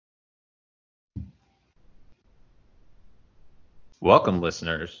Welcome,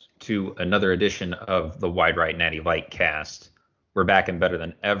 listeners, to another edition of the Wide Right Natty Light Cast. We're back and better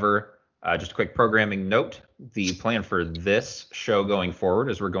than ever. Just a quick programming note. The plan for this show going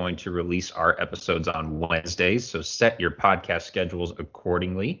forward is we're going to release our episodes on Wednesdays, so set your podcast schedules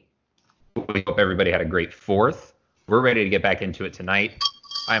accordingly. We hope everybody had a great 4th. We're ready to get back into it tonight.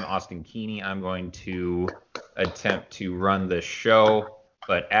 I'm Austin Keeney. I'm going to attempt to run the show,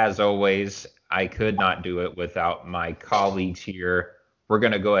 but as always, I could not do it without my colleagues here. We're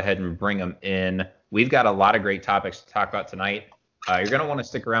going to go ahead and bring them in. We've got a lot of great topics to talk about tonight. You're going to want to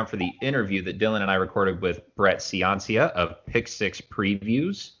stick around for the interview that Dylan and I recorded with Brett Ciancia of Pick Six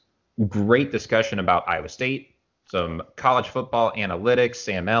Previews. Great discussion about Iowa State, some college football analytics,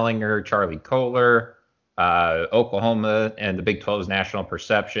 Sam Ehlinger, Charlie Kohler, Oklahoma, and the Big 12's national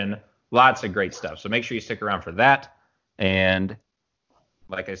perception. Lots of great stuff. So make sure you stick around for that. And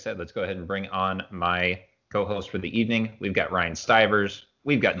like I said, let's go ahead and bring on my co-host for the evening. We've got Ryan Stivers.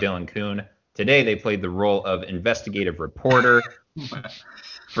 We've got Dylan Kuhn. Today, they played the role of investigative reporter.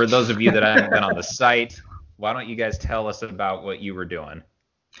 For those of you that haven't been on the site, why don't you guys tell us about what you were doing?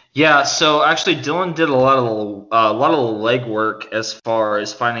 Yeah, so actually Dylan did a lot of legwork as far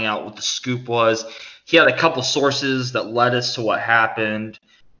as finding out what the scoop was. He had a couple sources that led us to what happened.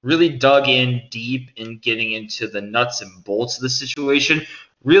 Really dug in deep in getting into the nuts and bolts of the situation.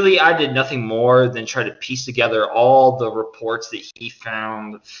 Really, I did nothing more than try to piece together all the reports that he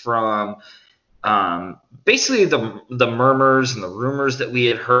found from basically the murmurs and the rumors that we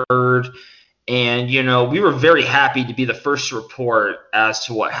had heard. And, we were very happy to be the first to report as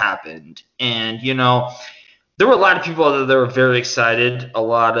to what happened. And, there were a lot of people that were very excited, a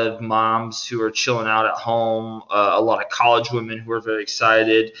lot of moms who are chilling out at home, a lot of college women who are very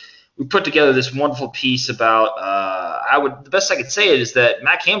excited. We put together this wonderful piece about, the best I could say it is that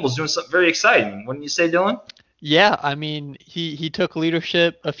Matt Campbell's doing something very exciting. Wouldn't you say, Dylan? Yeah, I mean, he took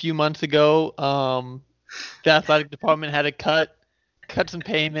leadership a few months ago. The athletic department had to cut some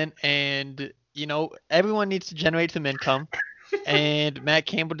payment, and, everyone needs to generate some income. And Matt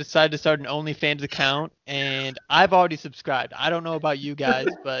Campbell decided to start an OnlyFans account, and I've already subscribed. I don't know about you guys,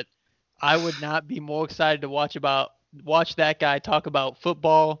 but I would not be more excited to watch that guy talk about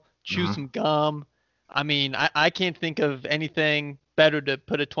football, chew some gum. I mean, I can't think of anything better to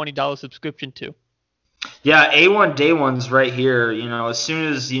put a $20 subscription to. Yeah, A1 Day One's right here. As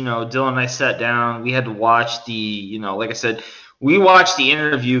soon as, Dylan and I sat down, we had to watch the, like I said, we watched the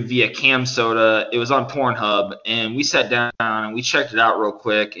interview via Cam Soda. It was on Pornhub, and we sat down and we checked it out real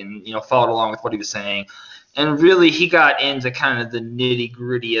quick and, followed along with what he was saying. And really, he got into kind of the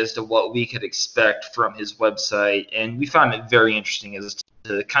nitty-gritty as to what we could expect from his website. And we found it very interesting as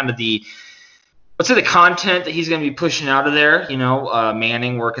to kind of the content that he's going to be pushing out of there.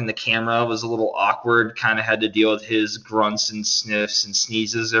 Manning working the camera was a little awkward, kind of had to deal with his grunts and sniffs and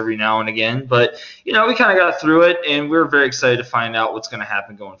sneezes every now and again. But, we kind of got through it, and we're very excited to find out what's going to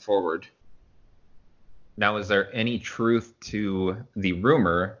happen going forward. Now, is there any truth to the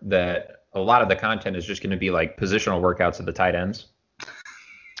rumor that a lot of the content is just going to be like positional workouts of the tight ends?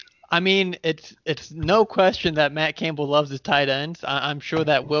 I mean, it's no question that Matt Campbell loves his tight ends. I'm sure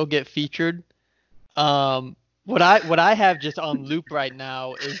that will get featured. What I have just on loop right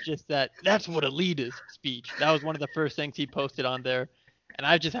now is just that's what elite is speech. That was one of the first things he posted on there, and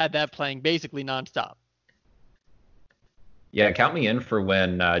I've just had that playing basically nonstop. Yeah, count me in for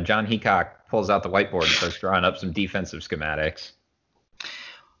when John Heacock pulls out the whiteboard and starts drawing up some defensive schematics.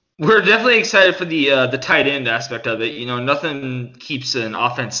 We're definitely excited for the tight end aspect of it. Nothing keeps an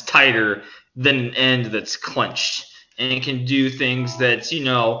offense tighter than an end that's clenched and can do things that's,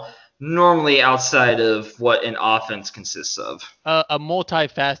 normally outside of what an offense consists of. A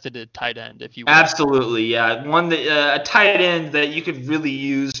multifaceted tight end, if you will. Absolutely, yeah. One that a tight end that you could really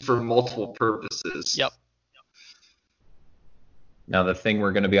use for multiple purposes. Yep. Now, the thing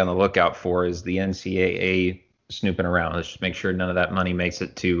we're going to be on the lookout for is the NCAA snooping around. Let's just make sure none of that money makes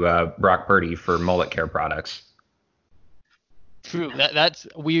it to Brock Purdy for mullet care products. True.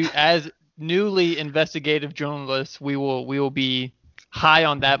 We as newly investigative journalists, we will be high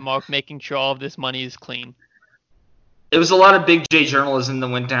on that mark, making sure all of this money is clean. It was a lot of Big J journalism that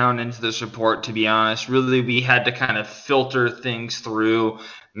went down into this report, to be honest. Really, we had to kind of filter things through,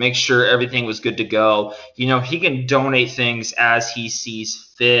 make sure everything was good to go. He can donate things as he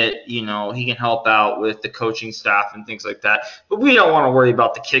sees fit. He can help out with the coaching staff and things like that. But we don't want to worry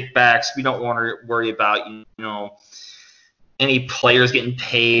about the kickbacks. We don't want to worry about, any players getting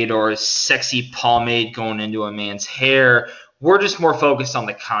paid or sexy pomade going into a man's hair. We're just more focused on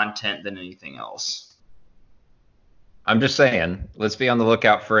the content than anything else. I'm just saying, let's be on the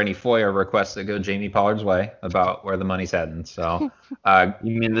lookout for any FOIA requests that go Jamie Pollard's way about where the money's heading. So,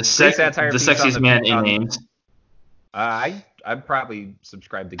 You mean the satire piece on sexiest the- man in on- names? I'd probably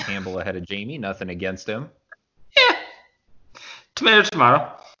subscribe to Campbell ahead of Jamie. Nothing against him. Yeah.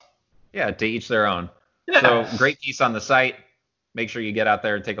 Tomato. Yeah, to each their own. Yeah. So great piece on the site. Make sure you get out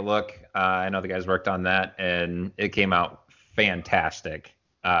there and take a look. I know the guys worked on that, and it came out fantastic.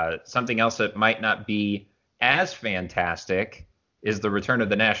 Something else that might not be as fantastic is the return of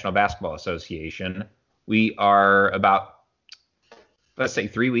the National Basketball Association. We are about, let's say,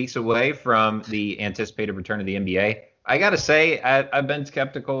 3 weeks away from the anticipated return of the NBA. I got to say, I've been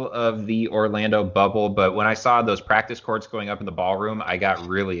skeptical of the Orlando bubble, but when I saw those practice courts going up in the ballroom, I got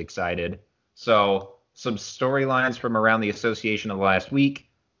really excited. So some storylines from around the association of the last week.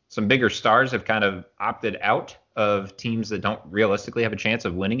 Some bigger stars have kind of opted out of teams that don't realistically have a chance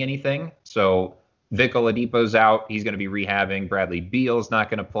of winning anything. So Vic Oladipo's out. He's going to be rehabbing. Bradley Beal's not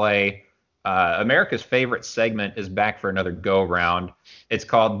going to play. America's favorite segment is back for another go-round. It's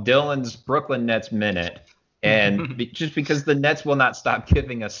called Dylan's Brooklyn Nets Minute. And just because the Nets will not stop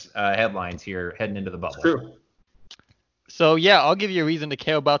giving us headlines here heading into the bubble. True. So yeah, I'll give you a reason to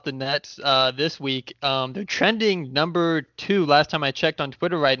care about the Nets this week. They're trending number 2 last time I checked on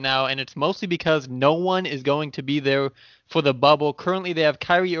Twitter right now, and it's mostly because no one is going to be there for the bubble. Currently, they have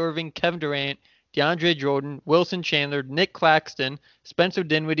Kyrie Irving, Kevin Durant, DeAndre Jordan, Wilson Chandler, Nick Claxton, Spencer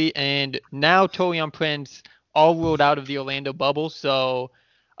Dinwiddie, and now Taurean Prince all ruled out of the Orlando bubble. So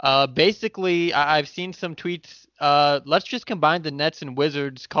basically, I've seen some tweets. Let's just combine the Nets and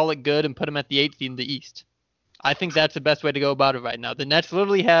Wizards, call it good, and put them at the 8th seed in the East. I think that's the best way to go about it right now. The Nets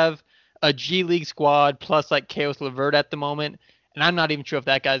literally have a G League squad plus like Karis LeVert at the moment, and I'm not even sure if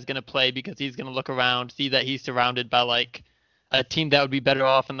that guy's going to play because he's going to look around, see that he's surrounded by like a team that would be better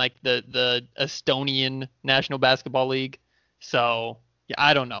off in like the Estonian National Basketball League. So yeah,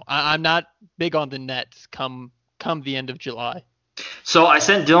 I don't know. I'm not big on the Nets come the end of July. So I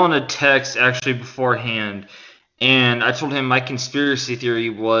sent Dylan a text actually beforehand, and I told him my conspiracy theory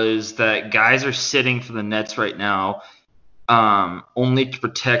was that guys are sitting for the Nets right now only to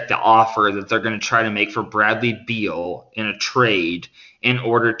protect the offer that they're going to try to make for Bradley Beal in a trade in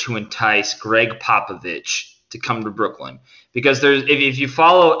order to entice Greg Popovich to come to Brooklyn. Because if you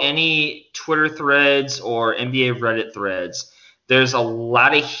follow any Twitter threads or NBA Reddit threads, there's a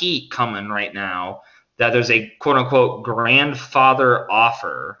lot of heat coming right now that there's a quote-unquote grandfather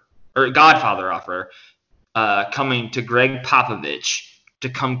offer or godfather offer coming to Greg Popovich to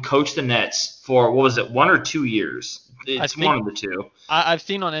come coach the Nets for, what was it, 1 or 2 years? It's one of the two. I've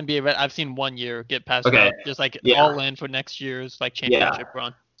seen on NBA Reddit, I've seen 1 year get passed up, just like all in for next year's like championship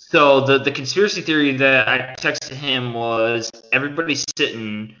run. So the conspiracy theory that I texted him was everybody's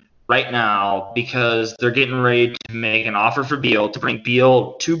sitting right now because they're getting ready to make an offer for Beal to bring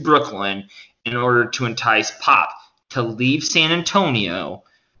Beal to Brooklyn in order to entice Pop to leave San Antonio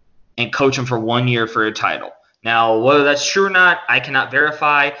and coach him for 1 year for a title. Now, whether that's true or not, I cannot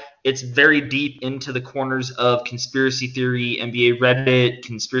verify. It's very deep into the corners of conspiracy theory, NBA Reddit,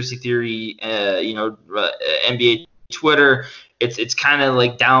 conspiracy theory, NBA Twitter. It's kind of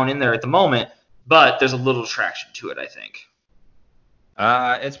like down in there at the moment, but there's a little traction to it, I think.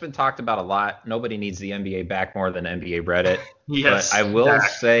 It's been talked about a lot. Nobody needs the NBA back more than NBA Reddit. Yes. But I will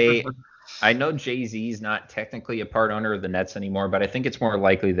say, I know Jay-Z's not technically a part owner of the Nets anymore, but I think it's more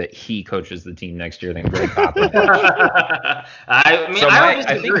likely that he coaches the team next year than Greg Popovich. I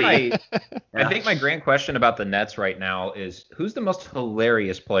think my grand question about the Nets right now is who's the most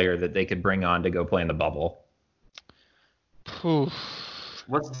hilarious player that they could bring on to go play in the bubble?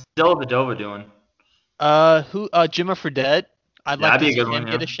 What's Dellavedova doing? Jimmer Fredette. I'd like to see him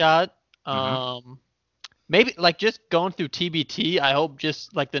get a shot. Maybe like just going through TBT. I hope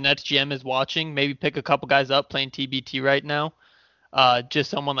just like the Nets GM is watching. Maybe pick a couple guys up playing TBT right now. Just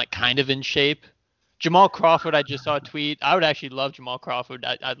someone like kind of in shape. Jamal Crawford. I just saw a tweet. I would actually love Jamal Crawford.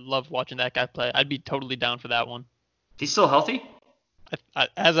 I'd love watching that guy play. I'd be totally down for that one. He's still healthy?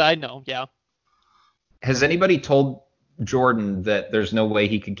 As I know, yeah. Has anybody told Jordan that there's no way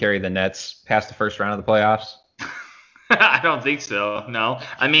he could carry the Nets past the first round of the playoffs? I don't think so. No.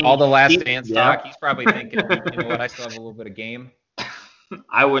 I mean, all the last dance talk, he's probably thinking, you know what, I still have a little bit of game.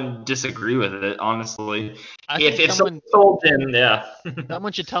 I wouldn't disagree with it, honestly. If someone told him,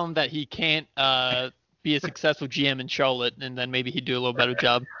 someone should tell him that he can't be a successful GM in Charlotte, and then maybe he'd do a little better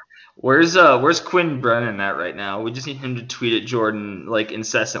job. Where's Quinn Brennan at right now? We just need him to tweet at Jordan like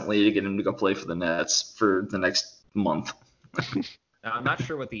incessantly to get him to go play for the Nets for the next month. Now, I'm not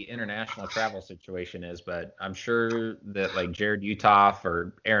sure what the international travel situation is, but I'm sure that like Jared Uthoff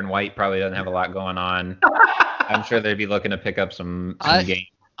or Aaron White probably doesn't have a lot going on. I'm sure they'd be looking to pick up some games.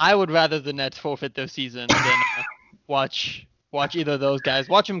 I would rather the Nets forfeit their season than watch either of those guys.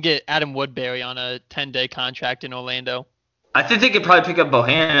 Watch them get Adam Woodbury on a 10-day contract in Orlando. I think they could probably pick up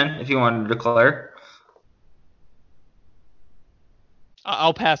Bohannon if you wanted to declare.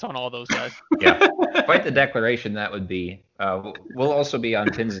 I'll pass on all those guys. Yeah, quite the declaration that would be. We'll also be on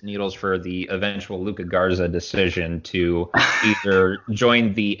pins and needles for the eventual Luka Garza decision to either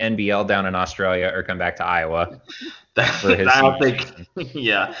join the NBL down in Australia or come back to Iowa. For his I don't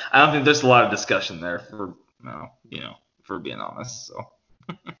think there's a lot of discussion there for being honest. So.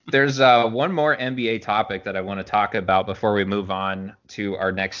 There's one more NBA topic that I want to talk about before we move on to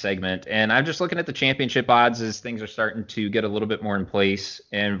our next segment. And I'm just looking at the championship odds as things are starting to get a little bit more in place.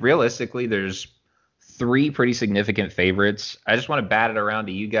 And realistically, there's 3 pretty significant favorites. I just want to bat it around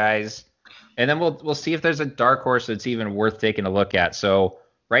to you guys. And then we'll see if there's a dark horse that's even worth taking a look at. So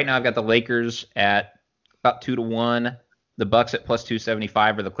right now I've got the Lakers at about 2-1, the Bucks at plus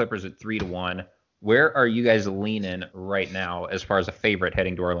 275, or the Clippers at 3-1. Where are you guys leaning right now as far as a favorite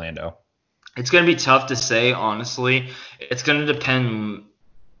heading to Orlando? It's going to be tough to say, honestly. It's going to depend.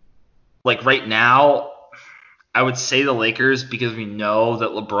 Like right now, I would say the Lakers because we know that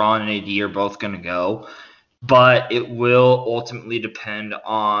LeBron and AD are both going to go. But it will ultimately depend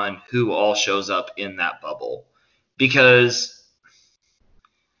on who all shows up in that bubble. Because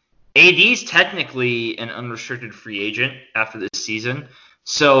AD's technically an unrestricted free agent after this season.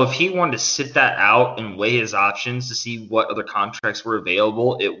 So if he wanted to sit that out and weigh his options to see what other contracts were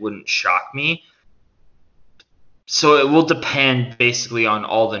available, it wouldn't shock me. So it will depend basically on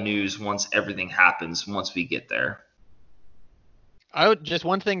all the news once everything happens, once we get there. Just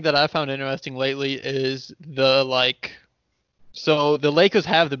one thing that I found interesting lately is so the Lakers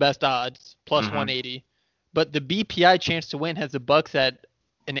have the best odds, plus 180, but the BPI chance to win has the Bucks at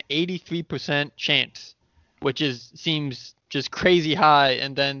an 83% chance, which seems just crazy high,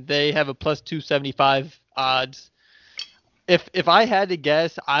 and then they have a plus 275 odds. If I had to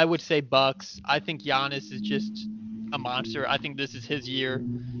guess, I would say Bucks. I think Giannis is just a monster. I think this is his year.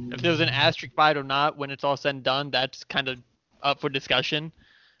 If there was an asterisk by it or not, when it's all said and done, that's kind of up for discussion.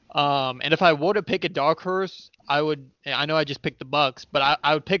 And if I were to pick a dark horse, I know I just picked the Bucks, but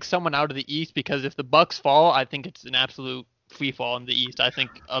I would pick someone out of the East, because if the Bucks fall, I think it's an absolute free fall in the East. I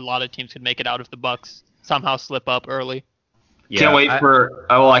think a lot of teams could make it out if the Bucks somehow slip up early. Yeah,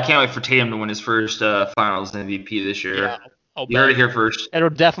 I can't wait for Tatum to win his first Finals MVP this year. Yeah, you heard it here first. It'll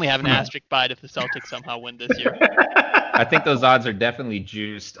definitely have an asterisk by it if the Celtics somehow win this year. I think those odds are definitely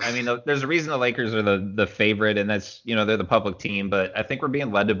juiced. I mean, there's a reason the Lakers are the favorite, and that's, they're the public team. But I think we're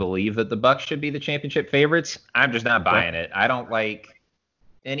being led to believe that the Bucks should be the championship favorites. I'm just not buying it. I don't like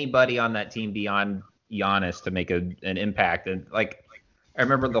anybody on that team beyond Giannis to make an impact. And I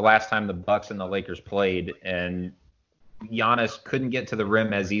remember the last time the Bucks and the Lakers played, and Giannis couldn't get to the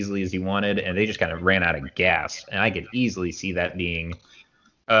rim as easily as he wanted, and they just kind of ran out of gas. And I could easily see that being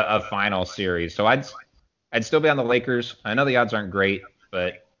a final series. So I'd still be on the Lakers. I know the odds aren't great,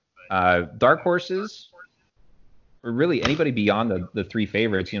 but dark horses, or really anybody beyond the 3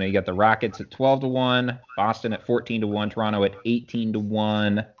 favorites. You got the Rockets at 12-1, Boston at 14-1, Toronto at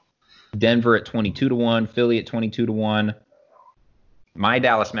 18-1, Denver at 22-1, Philly at 22-1. My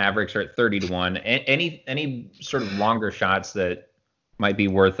Dallas Mavericks are at 30-1. Any sort of longer shots that might be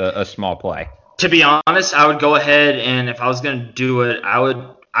worth a small play? To be honest, I would go ahead, and if I was going to do it, I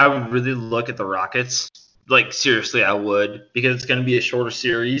would really look at the Rockets. Seriously, I would, because it's going to be a shorter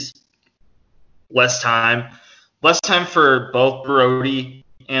series, less time for both Brody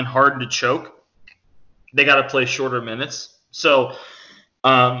and Harden to choke. They got to play shorter minutes. So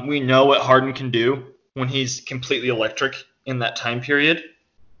we know what Harden can do when he's completely electric in that time period.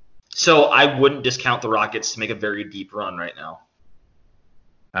 So I wouldn't discount the Rockets to make a very deep run right now.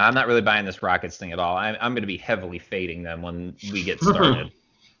 I'm not really buying this Rockets thing at all. I'm going to be heavily fading them when we get started.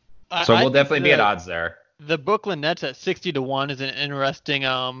 So we'll definitely be at odds there. The Brooklyn Nets at 60-1 is an interesting.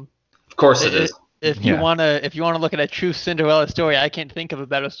 Of course it is. If you wanna look at a true Cinderella story, I can't think of a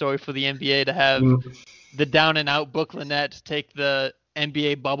better story for the NBA to have the down and out Brooklyn Nets take the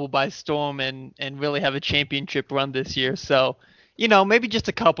NBA bubble by storm and really have a championship run this year. So, maybe just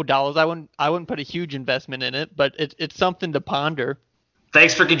a couple dollars. I wouldn't put a huge investment in it, but it's something to ponder.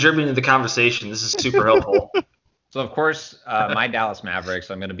 Thanks for contributing to the conversation. This is super helpful. So of course, my Dallas Mavericks,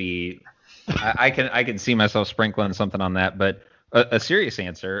 I'm going to be. I can see myself sprinkling something on that, but a serious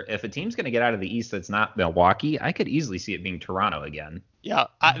answer: if a team's going to get out of the East that's not Milwaukee, I could easily see it being Toronto again. Yeah,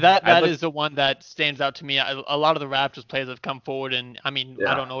 that is the one that stands out to me. A lot of the Raptors players have come forward, and I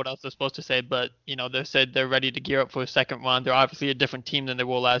don't know what else they're supposed to say, but they said they're ready to gear up for a second run. They're obviously a different team than they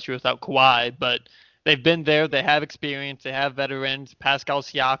were last year without Kawhi, but They've been there. They have experience. They have veterans. Pascal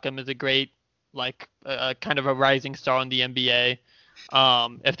Siakam is a great, kind of a rising star in the NBA.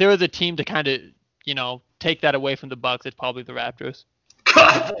 If there was a team to kind of, take that away from the Bucks, it's probably the Raptors.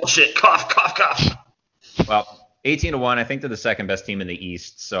 Cough, bullshit. Cough, cough, cough. Well, 18-1. I think they're the second best team in the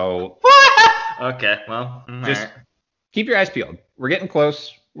East. So Okay, well, just keep your eyes peeled. We're getting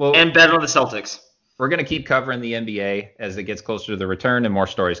close. And bet on the Celtics. We're going to keep covering the NBA as it gets closer to the return and more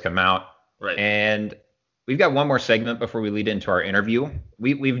stories come out. Right. And we've got one more segment before we lead into our interview.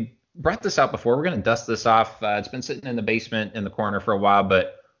 We've brought this out before. We're going to dust this off. It's been sitting in the basement in the corner for a while,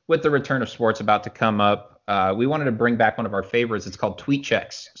 but with the return of sports about to come up, we wanted to bring back one of our favorites. It's called Tweet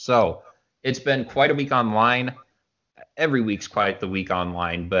Checks. So it's been quite a week online. Every week's quite the week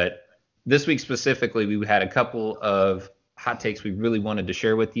online, but this week specifically, we had a couple of hot takes we really wanted to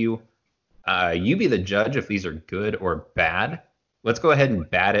share with you. You be the judge if these are good or bad. Let's go ahead and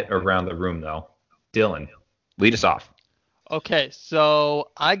bat it around the room, though. Dylan, lead us off. Okay, so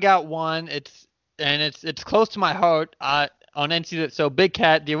I got one. It's close to my heart. On NCAA. So Big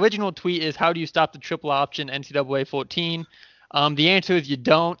Cat, the original tweet is, how do you stop the triple option NCAA 14? The answer is you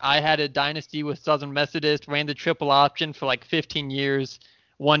don't. I had a dynasty with Southern Methodist, ran the triple option for like 15 years,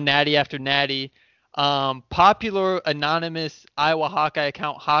 won natty after natty. Popular anonymous Iowa Hawkeye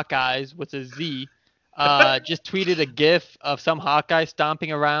account Hawkeyes with a Z just tweeted a GIF of some Hawkeye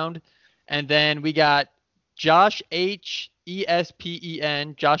stomping around, and then we got Josh H.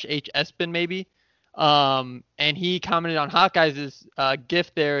 ESPEN, Josh H. Espen maybe, and he commented on Hawkeyes'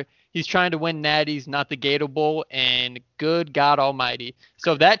 GIF there. He's trying to win natties, not the Gator Bowl, and good God Almighty.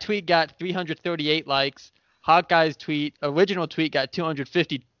 So that tweet got 338 likes. Hawkeyes' original tweet got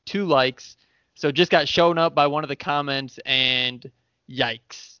 252 likes. So just got shown up by one of the comments, and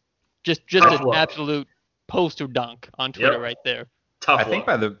yikes. Just an absolute poster dunk on Twitter right there. Tough. I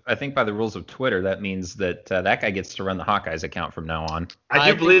think by the rules of Twitter, that means that that guy gets to run the Hawkeyes account from now on.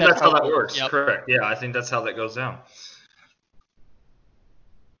 I do believe that's how that works. Yep. Correct. Yeah, I think that's how that goes down.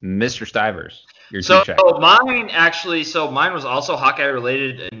 Mr. Stivers, your So tweet check. mine was also Hawkeye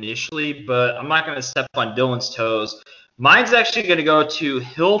related initially, but I'm not going to step on Dylan's toes. Mine's actually going to go to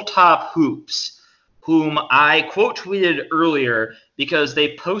Hilltop Hoops, whom I quote tweeted earlier because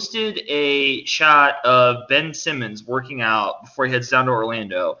they posted a shot of Ben Simmons working out before he heads down to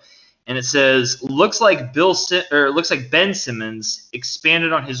Orlando, and it says, looks like Ben Simmons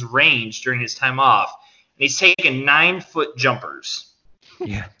expanded on his range during his time off, and he's taking 9-foot jumpers.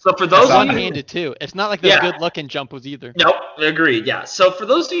 Yeah. So for those of you, One-handed too. It's not like they're good-looking jumpers either. nope, agreed. Yeah. So for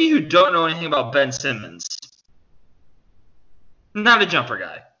those of you who don't know anything about Ben Simmons, not a jumper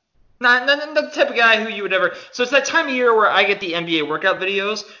guy. Not the type of guy who you would ever. So it's that time of year where I get the NBA workout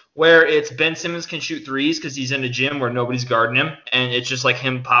videos where it's Ben Simmons can shoot threes because he's in a gym where nobody's guarding him, and it's just like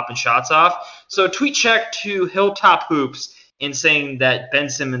him popping shots off. So tweet check to Hilltop Hoops in saying that Ben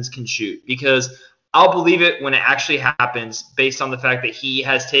Simmons can shoot, because I'll believe it when it actually happens based on the fact that he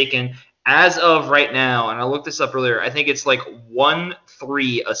has taken, as of right now, and I looked this up earlier, I think it's like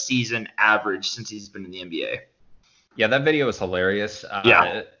 1-3 a season average since he's been in the NBA. Yeah, that video is hilarious.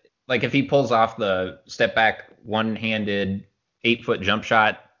 Yeah. Like if he pulls off the step back one-handed 8-foot jump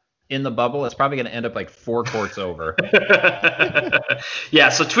shot in the bubble, it's probably going to end up like 4 courts over. Yeah,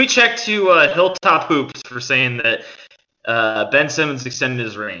 so tweet check to Hilltop Hoops for saying that Ben Simmons extended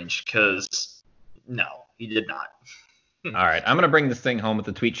his range, because no, he did not. All right, I'm going to bring this thing home with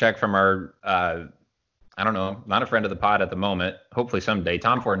the tweet check from our, I don't know, not a friend of the pod at the moment, hopefully someday,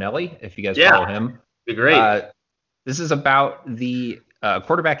 Tom Fornelli, if you guys follow him. Be great. This is about the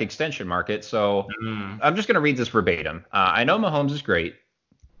quarterback extension market, so I'm just going to read this verbatim. I know Mahomes is great,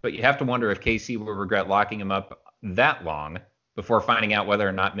 but you have to wonder if KC will regret locking him up that long before finding out whether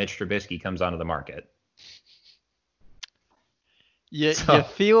or not Mitch Trubisky comes onto the market. You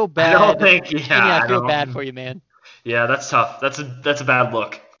feel bad. I feel bad for you, man. Yeah, that's tough. That's a bad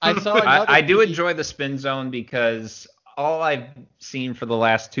look. I do enjoy the spin zone because all I've seen for the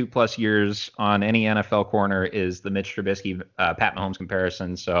last 2+ years on any NFL corner is the Mitch Trubisky Pat Mahomes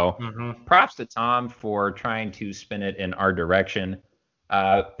comparison. So props to Tom for trying to spin it in our direction.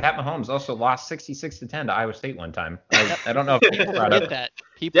 Pat Mahomes also lost 66-10 to Iowa State one time. I don't know if people brought up that.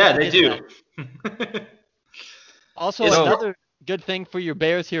 They do. Also, another good thing for your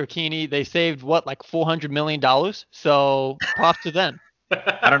Bears here, Keeney, they saved like $400 million. So props to them.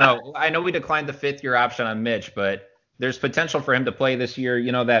 I don't know. I know we declined the 5th-year option on Mitch, but there's potential for him to play this year.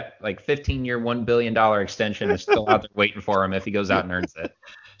 You know, that like 15-year, $1 billion extension is still out there waiting for him if he goes out and earns it.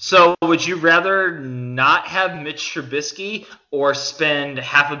 So would you rather not have Mitch Trubisky or spend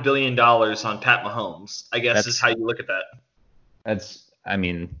 $500 million on Pat Mahomes? I guess is how you look at that. I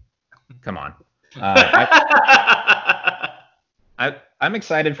mean, come on. I'm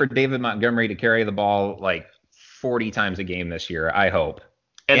excited for David Montgomery to carry the ball like 40 times a game this year. I hope.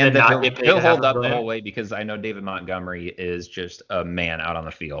 And then that not get paid he'll to have hold him up the run. whole way because I know David Montgomery is just a man out on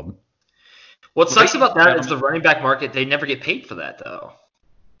the field. What sucks about that is gentlemen. the running back market. They never get paid for that, though.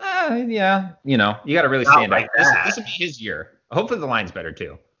 Yeah, you got to really Not stand like out. that. This will be his year. Hopefully the line's better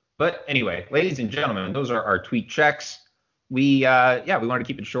too. But anyway, ladies and gentlemen, those are our tweet checks. We wanted to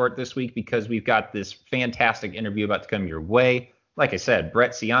keep it short this week because we've got this fantastic interview about to come your way. Like I said,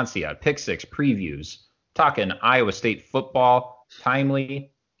 Brett Ciancia, Pick Six previews, talking Iowa State football,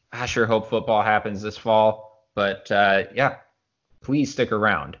 timely. I sure hope football happens this fall. But please stick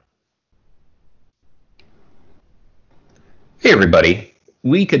around. Hey, everybody.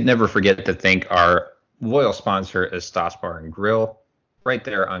 We could never forget to thank our loyal sponsor, Estes Bar and Grill, right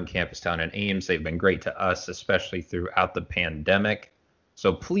there on Campus Town in Ames. They've been great to us, especially throughout the pandemic.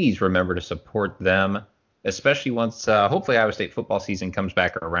 So please remember to support them, especially once hopefully Iowa State football season comes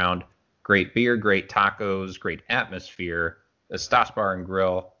back around. Great beer, great tacos, great atmosphere. Estes Bar and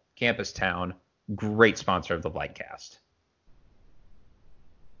Grill, Campus Town, great sponsor of the Lightcast.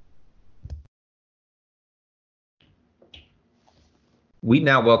 We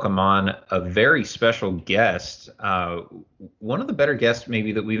now welcome on a very special guest, one of the better guests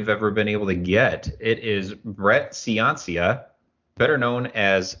maybe that we've ever been able to get. It is Brett Ciancia, better known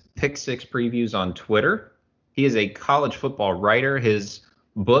as Pick Six Previews on Twitter. He is a college football writer. His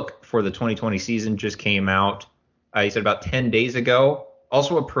book for the 2020 season just came out, he said about 10 days ago.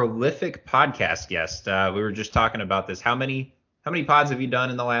 Also a prolific podcast guest. We were just talking about this. How many pods have you done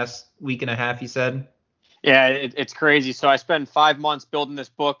in the last week and a half, you said? Yeah, it's crazy. So I spend 5 months building this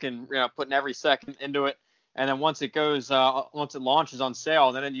book and putting every second into it. And then once it launches on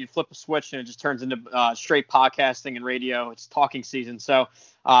sale, then you flip a switch and it just turns into straight podcasting and radio. It's talking season. So,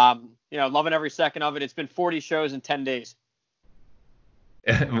 loving every second of it. It's been 40 shows in 10 days.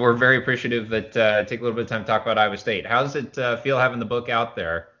 We're very appreciative that take a little bit of time to talk about Iowa State. How does it feel having the book out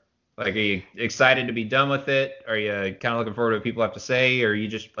there? Like, are you excited to be done with it? Are you kind of looking forward to what people have to say? Or are you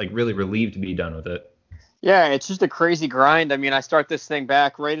just like really relieved to be done with it? Yeah, it's just a crazy grind. I mean, I start this thing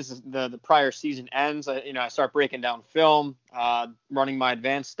back right as the prior season ends. I start breaking down film, running my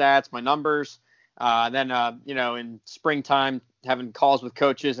advanced stats, my numbers. Then in springtime, having calls with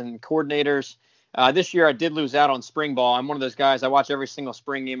coaches and coordinators. This year, I did lose out on spring ball. I'm one of those guys. I watch every single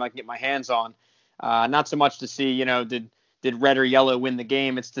spring game I can get my hands on. Not so much to see, did red or yellow win the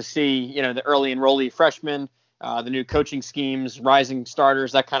game. It's to see, the early enrollee freshmen, the new coaching schemes, rising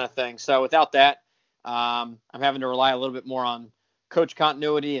starters, that kind of thing. So without that, I'm having to rely a little bit more on coach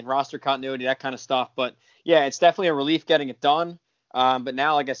continuity and roster continuity, that kind of stuff. But yeah, it's definitely a relief getting it done. But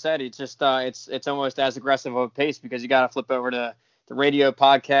now, like I said, it's just it's almost as aggressive of a pace because you got to flip over to the radio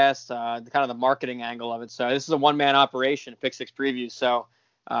podcast, kind of the marketing angle of it. So this is a one-man operation, Pick Six Previews. So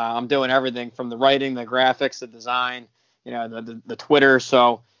I'm doing everything from the writing, the graphics, the design, the Twitter.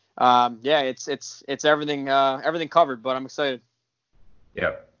 So it's everything covered. But I'm excited.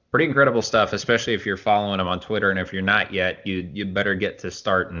 Yeah. Pretty incredible stuff, especially if you're following them on Twitter. And if you're not yet, you better get to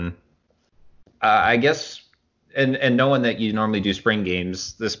starting. I guess, and knowing that you normally do spring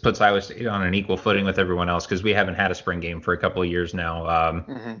games, this puts Iowa State on an equal footing with everyone else because we haven't had a spring game for a couple of years now.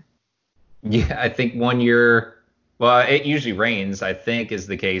 Yeah, I think 1 year, well, it usually rains, I think is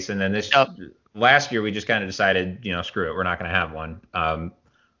the case. And then last year we just kind of decided, screw it, we're not going to have one.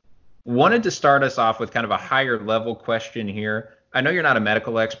 Wanted to start us off with kind of a higher level question here. I know you're not a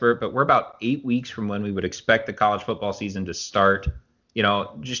medical expert, but we're about 8 weeks from when we would expect the college football season to start.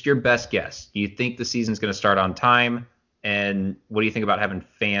 Just your best guess. Do you think the season's going to start on time? And what do you think about having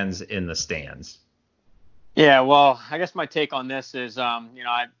fans in the stands? Yeah, well, I guess my take on this is, I'm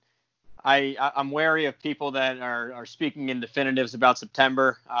wary of people that are speaking in definitives about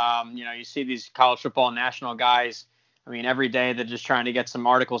September. You see these college football national guys. I mean, every day they're just trying to get some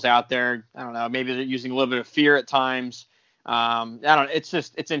articles out there. I don't know, maybe they're using a little bit of fear at times.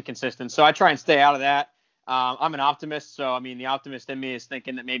 It's inconsistent. So I try and stay out of that. I'm an optimist. So, I mean, the optimist in me is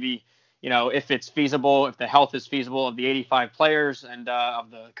thinking that maybe, if it's feasible, if the health is feasible of the 85 players and of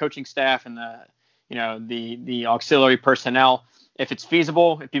the coaching staff and the auxiliary personnel, if it's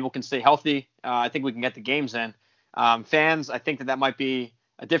feasible, if people can stay healthy, I think we can get the games in. Fans, I think that might be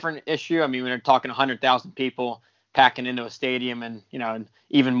a different issue. I mean, when you're talking 100,000 people packing into a stadium and, and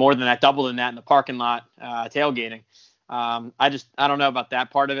even more than that, double than that in the parking lot, tailgating. I don't know about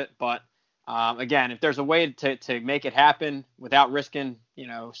that part of it, but again, if there's a way to make it happen without risking,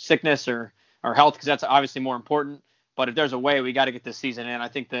 sickness or health, because that's obviously more important. But if there's a way, we got to get this season in. I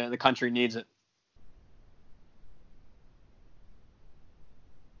think the country needs it.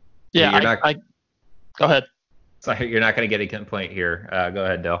 Yeah, Go ahead. So you're not going to get a complaint here. Go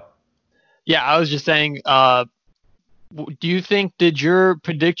ahead, Dell. Yeah, I was just saying, do you think, did your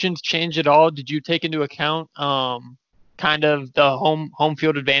predictions change at all? Did you take into account kind of the home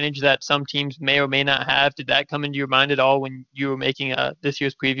field advantage that some teams may or may not have? Did that come into your mind at all when you were making this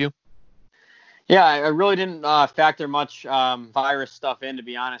year's preview? Yeah, I really didn't factor much virus stuff in, to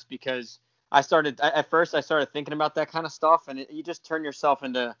be honest, because at first I started thinking about that kind of stuff, and you just turn yourself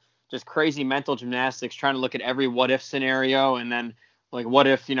into just crazy mental gymnastics trying to look at every what if scenario, and then like what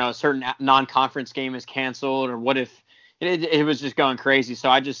if a certain non-conference game is canceled, or what if it was just going crazy. So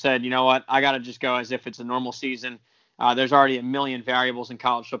I just said, you know what, I got to just go as if it's a normal season. There's already a million variables in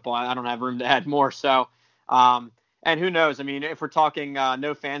college football. I don't have room to add more. So, and who knows? I mean, if we're talking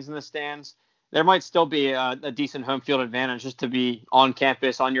no fans in the stands, there might still be a decent home field advantage just to be on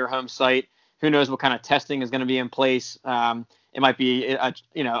campus, on your home site. Who knows what kind of testing is going to be in place? It might be a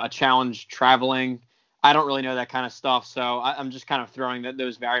challenge traveling. I don't really know that kind of stuff, so I'm just kind of throwing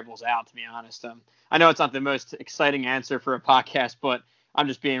those variables out, to be honest. I know it's not the most exciting answer for a podcast, but I'm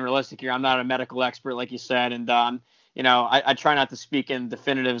just being realistic here. I'm not a medical expert, like you said, and I try not to speak in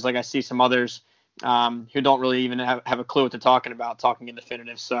definitives like I see some others who don't really even have a clue what they're talking about, talking in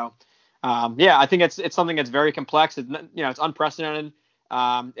definitives. So, I think it's something that's very complex. It's unprecedented.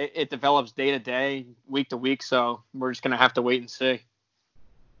 It develops day to day, week to week. So we're just gonna have to wait and see.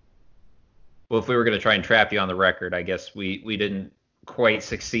 Well, if we were going to try and trap you on the record, I guess we didn't quite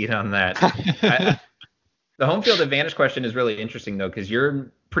succeed on that. The home field advantage question is really interesting, though, because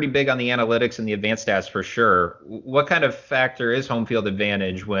you're pretty big on the analytics and the advanced stats for sure. What kind of factor is home field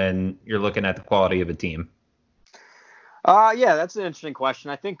advantage when you're looking at the quality of a team? Yeah, that's an interesting question.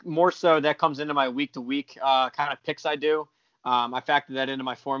 I think more so that comes into my week to week kind of picks I do. I factor that into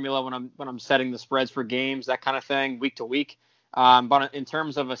my formula when I'm setting the spreads for games, that kind of thing, week to week. But in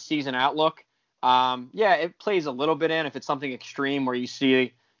terms of a season outlook, it plays a little bit in if it's something extreme where you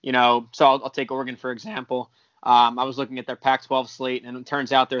see, so I'll take Oregon, for example. I was looking at their Pac-12 slate, and it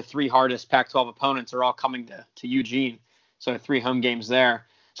turns out their three hardest Pac-12 opponents are all coming to Eugene. So 3 home games there.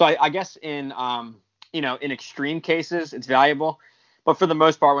 So I guess in extreme cases, it's valuable. But for the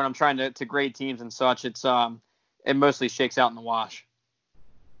most part, when I'm trying to grade teams and such, it mostly shakes out in the wash.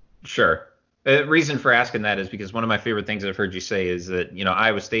 Sure. The reason for asking that is because one of my favorite things I've heard you say is that,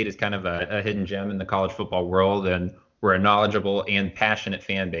 Iowa State is kind of a hidden gem in the college football world, and we're a knowledgeable and passionate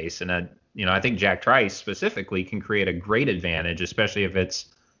fan base. And, I think Jack Trice specifically can create a great advantage, especially if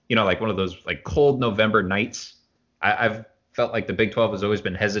it's, like one of those like cold November nights. I've felt like the Big 12 has always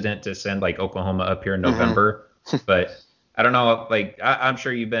been hesitant to send like Oklahoma up here in November, but I don't know, like I'm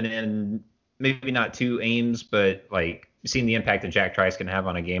sure you've been in maybe not 2 Ames, but like seen the impact that Jack Trice can have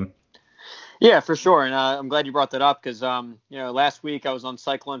on a game. Yeah, for sure. And I'm glad you brought that up because, last week I was on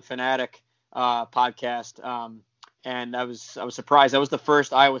Cyclone Fanatic podcast, and I was surprised. That was the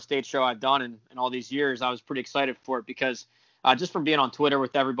first Iowa State show I've done in all these years. I was pretty excited for it because just from being on Twitter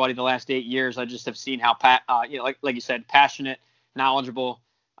with everybody the last 8 years, I just have seen how, like you said, passionate, knowledgeable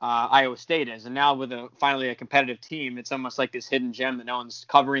Iowa State is. And now with finally a competitive team, it's almost like this hidden gem that no one's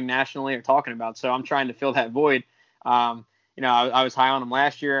covering nationally or talking about. So I'm trying to fill that void. I was high on him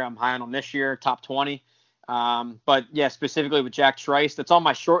last year. I'm high on him this year, top 20. But yeah, specifically with Jack Trice, that's on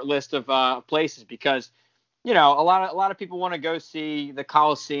my short list of places because, a lot of people want to go see the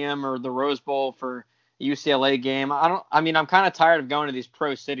Coliseum or the Rose Bowl for a UCLA game. I'm kind of tired of going to these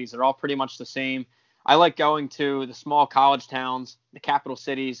pro cities. They're all pretty much the same. I like going to the small college towns, the capital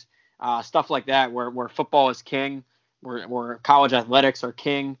cities, stuff like that, where football is king, where college athletics are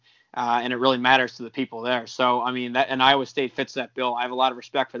king. And it really matters to the people there. So, and Iowa State fits that bill. I have a lot of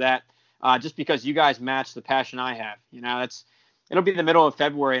respect for that, just because you guys match the passion I have. It'll be the middle of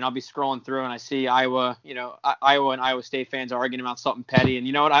February, and I'll be scrolling through, and I see Iowa and Iowa State fans arguing about something petty. And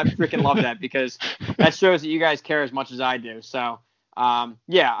you know what? I freaking love that because that shows that you guys care as much as I do. So,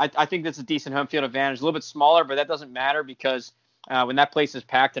 I think that's a decent home field advantage. A little bit smaller, but that doesn't matter because when that place is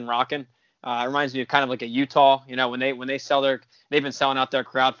packed and rocking, it reminds me of kind of like a Utah, when they sell they've been selling out their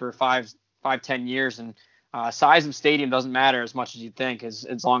crowd for 5-10 years, and size of stadium doesn't matter as much as you think,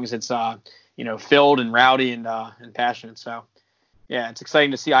 as long as it's filled and rowdy and passionate. So yeah, it's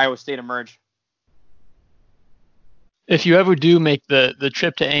exciting to see Iowa State emerge. If you ever do make the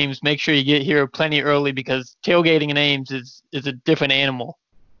trip to Ames, make sure you get here plenty early because tailgating in Ames is a different animal.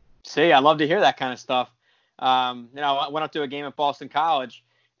 See, I love to hear that kind of stuff. I went up to a game at Boston College,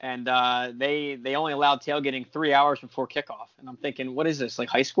 and they only allowed tailgating 3 hours before kickoff. And I'm thinking, what is this, like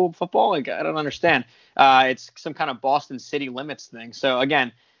high school football? Like, I don't understand. It's some kind of Boston city limits thing. So,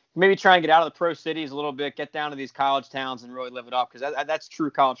 again, maybe try and get out of the pro cities a little bit, get down to these college towns and really live it up because that's true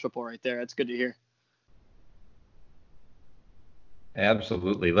college football right there. That's good to hear.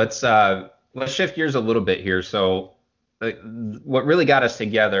 Absolutely. Let's shift gears a little bit here. So, uh, what really got us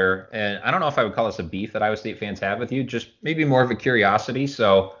together, and I don't know if I would call this a beef that Iowa State fans have with you, just maybe more of a curiosity.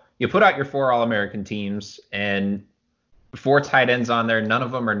 So, you put out your four All-American teams, and four tight ends on there. None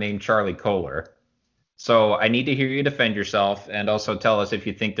of them are named Charlie Kolar. So, I need to hear you defend yourself, and also tell us if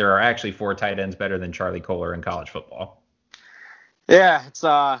you think there are actually four tight ends better than Charlie Kolar in college football. Yeah, it's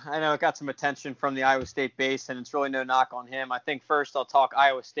I know it got some attention from the Iowa State base, and it's really no knock on him. I think first I'll talk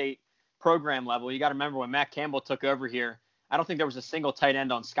Iowa State program level. You got to remember when Matt Campbell took over here, I don't think there was a single tight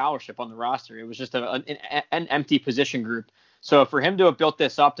end on scholarship on the roster. It was just an empty position group. So for him to have built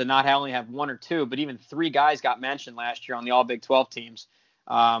this up to not only have one or two, but even three guys got mentioned last year on the All Big 12 teams,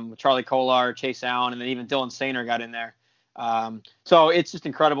 Charlie Kolar, Chase Allen, and then even Dylan Sainer got in there. So it's just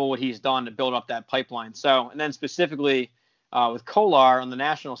incredible what he's done to build up that pipeline. So, and then specifically with Kolar on the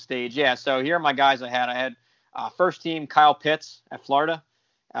national stage, yeah. So here are my guys I had. I had first team Kyle Pitts at Florida,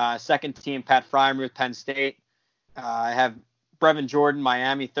 second team Pat Fryermuth, Penn State. I have Brevin Jordan,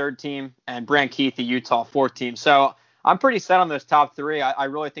 Miami, third team, and Brant Keithy, Utah, fourth team. So I'm pretty set on those top three. I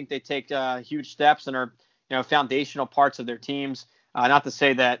really think they take huge steps and are foundational parts of their teams. Not to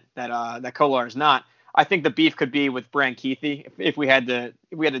say that Kolar is not. I think the beef could be with Brant Keithy if we had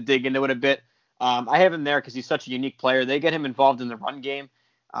to dig into it a bit. I have him there because he's such a unique player. They get him involved in the run game.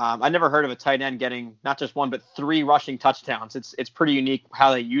 I never heard of a tight end getting not just one but three rushing touchdowns. It's pretty unique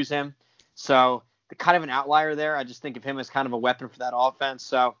how they use him. So kind of an outlier there. I just think of him as kind of a weapon for that offense.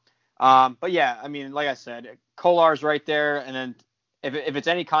 So, but yeah, I mean, like I said, Kolar's right there. And then if it's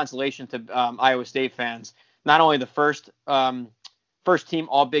any consolation to Iowa State fans, not only the first team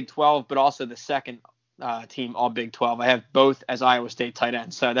All Big 12, but also the second team All Big 12. I have both as Iowa State tight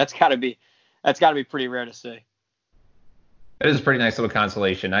ends. So that's got to be pretty rare to see. It is a pretty nice little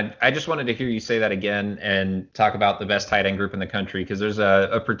consolation. I just wanted to hear you say that again and talk about the best tight end group in the country, because there's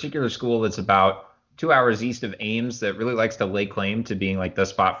a particular school that's about 2 hours east of Ames that really likes to lay claim to being like the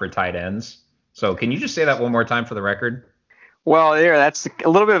spot for tight ends. So can you just say that one more time for the record? Well, yeah, that's a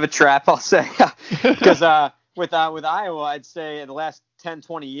little bit of a trap, I'll say, because with Iowa, I'd say in the last 10,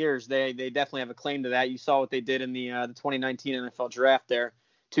 20 years, they definitely have a claim to that. You saw what they did in the 2019 NFL draft there.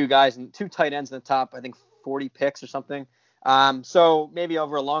 Two tight ends in the top, I think 40 picks or something. So maybe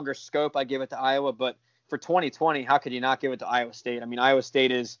over a longer scope, I give it to Iowa. But for 2020, how could you not give it to Iowa State? I mean, Iowa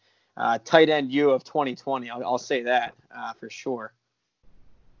State is tight end U of 2020. I'll say that for sure.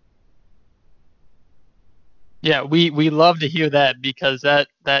 Yeah, we love to hear that, because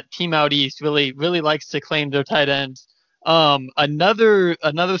that team out east really likes to claim their tight ends.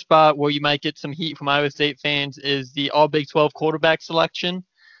 Another spot where you might get some heat from Iowa State fans is the All Big 12 quarterback selection.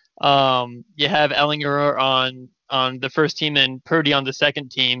 You have Ehlinger on the first team and Purdy on the second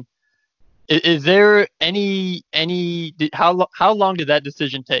team. Is there how long did that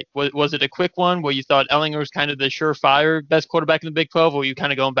decision take? Was it a quick one where you thought Ehlinger was kind of the surefire best quarterback in the Big 12, or were you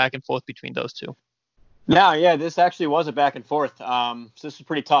kind of going back and forth between those two? No, yeah, this actually was a back and forth. So this is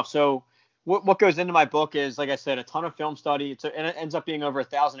pretty tough. So what goes into my book is, like I said, a ton of film study. And it ends up being over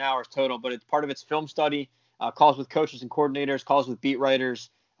 1,000 hours total, but it's part of its film study, calls with coaches and coordinators, calls with beat writers,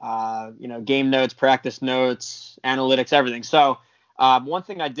 game notes, practice notes, analytics, everything. So one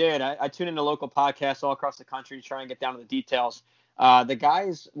thing I did, I tuned into local podcasts all across the country to try and get down to the details. The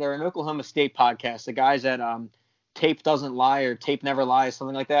guys, they're an Oklahoma State podcast. The guys at Tape Doesn't Lie or Tape Never Lies,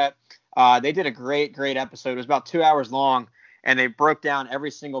 something like that. They did a great episode. It was about 2 hours long, and they broke down every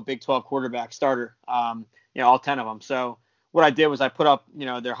single Big 12 quarterback starter, all 10 of them. So what I did was I put up,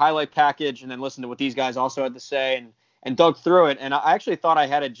 their highlight package and then listened to what these guys also had to say and dug through it. And I actually thought I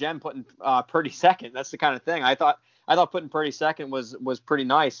had a gem putting Purdy second. That's the kind of thing. I thought putting Purdy second was pretty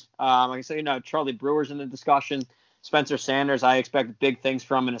nice. Like I said, Charlie Brewer's in the discussion. Spencer Sanders, I expect big things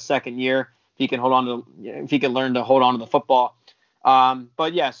from in a second year. If he can learn to hold on to the football.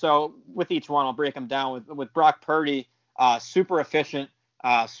 But yeah, so with each one, I'll break them down. With Brock Purdy, super efficient,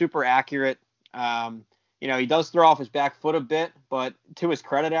 super accurate. He does throw off his back foot a bit, but to his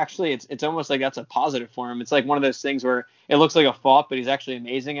credit, actually, it's almost like that's a positive for him. It's like one of those things where it looks like a fault, but he's actually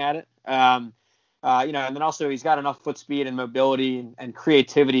amazing at it. And then also he's got enough foot speed and mobility and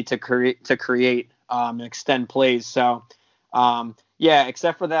creativity to create and extend plays. So, yeah,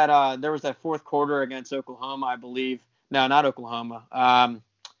 except for that, there was that fourth quarter against Oklahoma, I believe. No, not Oklahoma.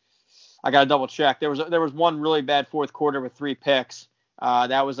 I got to double check. There was one really bad fourth quarter with 3 picks.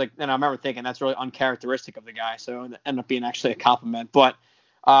 That was like, and I remember thinking that's really uncharacteristic of the guy. So it ended up being actually a compliment. But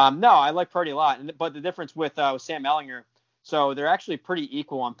no, I like Purdy a lot. But the difference with Sam Ehlinger, so they're actually pretty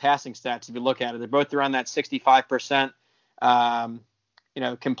equal on passing stats if you look at it. They're both around that 65%,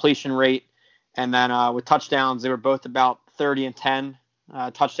 completion rate. And then with touchdowns, they were both about 30 and 10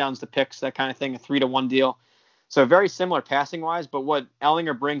 touchdowns to picks, that kind of thing, a 3-to-1 deal. So very similar passing wise, but what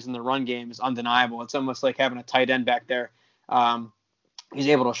Ehlinger brings in the run game is undeniable. It's almost like having a tight end back there. He's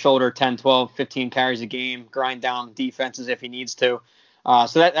able to shoulder 10, 12, 15 carries a game, grind down defenses if he needs to.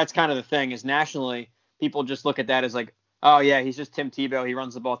 So that's kind of the thing is nationally, people just look at that as like, oh, yeah, he's just Tim Tebow. He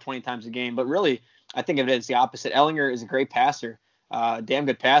runs the ball 20 times a game. But really, I think of it as the opposite. Ehlinger is a great passer, damn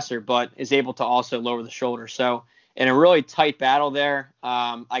good passer, but is able to also lower the shoulder. So in a really tight battle there,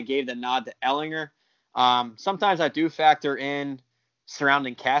 I gave the nod to Ehlinger. Sometimes I do factor in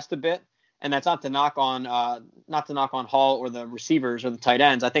surrounding cast a bit, and that's not to knock on Hall or the receivers or the tight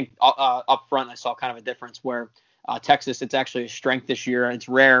ends. I think up front I saw kind of a difference where Texas, it's actually a strength this year. It's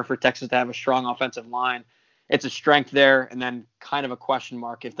rare for Texas to have a strong offensive line. It's a strength there, and then kind of a question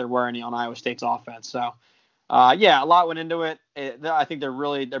mark if there were any on Iowa State's offense. So, yeah, a lot went into it. I think they're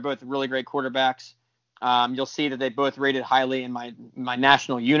both really great quarterbacks. You'll see that they both rated highly in my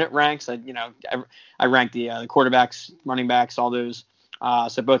national unit ranks. I ranked the quarterbacks, running backs, all those.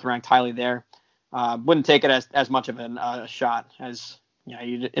 So both ranked highly there. Wouldn't take it as much of a shot as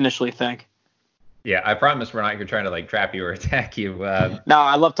you'd initially think. Yeah, I promise we're not here trying to like trap you or attack you. No,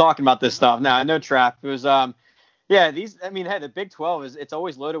 I love talking about this stuff. No trap. It was the Big 12 it's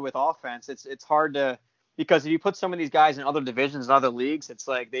always loaded with offense. It's hard to, because if you put some of these guys in other divisions and other leagues, it's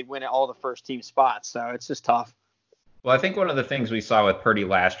like they'd win all the first team spots. So it's just tough. Well, I think one of the things we saw with Purdy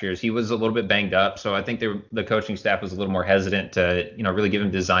last year is he was a little bit banged up. So I think the coaching staff was a little more hesitant to, really give him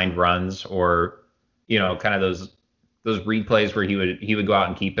designed runs or, kind of those read plays where he would go out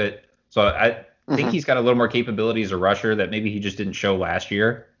and keep it. So I think he's got a little more capability as a rusher that maybe he just didn't show last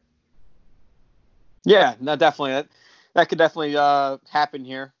year. Yeah, no, definitely. That could definitely happen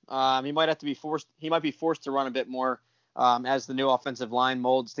here. He might be forced to run a bit more as the new offensive line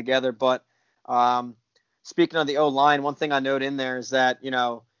molds together. But speaking of the O-line, one thing I note in there is that,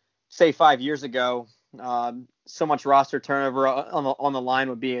 say 5 years ago, so much roster turnover on the line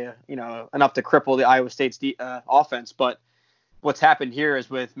would be, enough to cripple the Iowa State's offense. But what's happened here is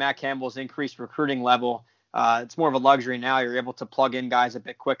with Matt Campbell's increased recruiting level, it's more of a luxury now. You're able to plug in guys a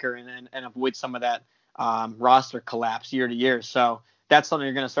bit quicker and avoid some of that roster collapse year to year. So that's something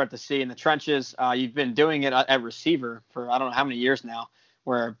you're going to start to see in the trenches. You've been doing it at receiver for I don't know how many years now,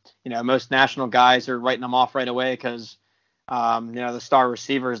 where most national guys are writing them off right away because the star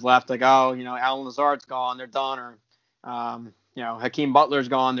receivers left, like, oh, Alan Lazard's gone, they're done, or Hakeem Butler's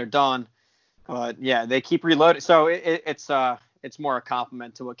gone, they're done. But yeah, they keep reloading. So it's more a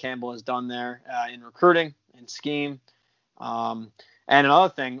compliment to what Campbell has done there in recruiting and scheme. And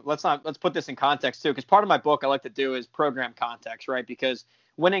another thing, let's put this in context too, because part of my book I like to do is program context, right? Because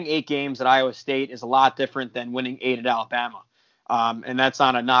winning 8 games at Iowa State is a lot different than winning 8 at Alabama. And that's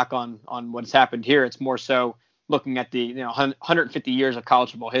not a knock on what's happened here. It's more so looking at the 150 years of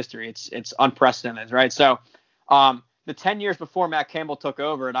college football history. It's unprecedented, right? So the 10 years before Matt Campbell took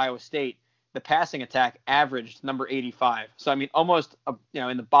over at Iowa State, the passing attack averaged number 85. So, I mean, almost,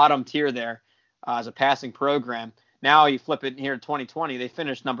 in the bottom tier there as a passing program. Now you flip it here to 2020, they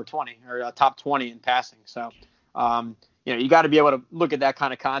finished number 20 or top 20 in passing. So, you got to be able to look at that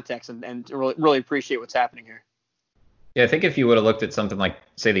kind of context and really, really appreciate what's happening here. Yeah, I think if you would have looked at something like,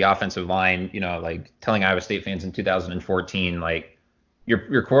 say, the offensive line, like telling Iowa State fans in 2014, like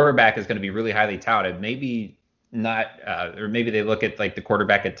your quarterback is going to be really highly touted, maybe not, or maybe they look at like the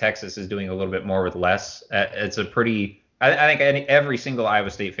quarterback at Texas is doing a little bit more with less. It's a pretty, I think every single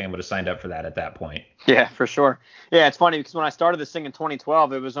Iowa State fan would have signed up for that at that point. Yeah, for sure. Yeah, it's funny because when I started this thing in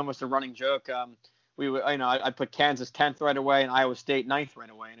 2012, it was almost a running joke. I'd put Kansas 10th right away and Iowa State 9th right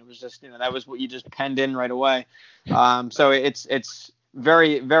away, and it was just, that was what you just penned in right away. So it's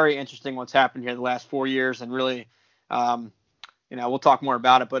very, very interesting what's happened here the last 4 years, and really, we'll talk more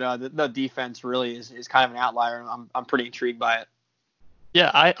about it, but the defense really is kind of an outlier. I'm pretty intrigued by it. Yeah,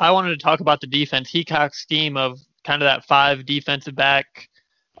 I wanted to talk about the defense. Heacock's scheme of kind of that 5 defensive back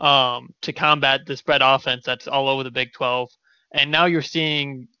to combat the spread offense that's all over the Big 12. And now you're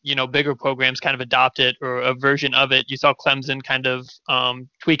seeing, bigger programs kind of adopt it or a version of it. You saw Clemson kind of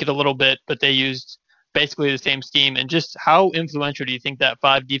tweak it a little bit, but they used basically the same scheme. And just how influential do you think that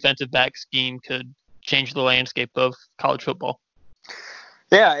 5 defensive back scheme could change the landscape of college football?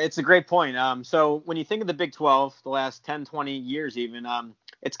 Yeah, it's a great point. So when you think of the Big 12, the last 10, 20 years even,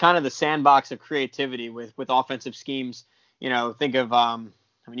 it's kind of the sandbox of creativity with offensive schemes. Think of,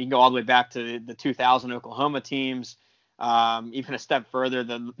 you can go all the way back to the 2000 Oklahoma teams, even a step further,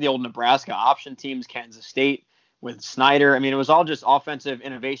 the old Nebraska option teams, Kansas State with Snyder. I mean, it was all just offensive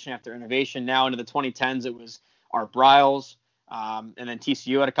innovation after innovation. Now into the 2010s, it was Art Briles, and then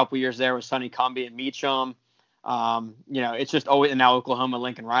TCU had a couple years there with Sonny Cumbie and Meacham. It's just always, and now Oklahoma,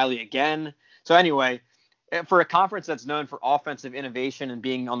 Lincoln Riley again. So anyway, for a conference that's known for offensive innovation and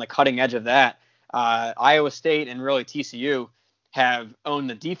being on the cutting edge of that, Iowa State and really TCU have owned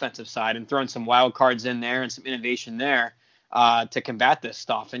the defensive side and thrown some wild cards in there and some innovation there to combat this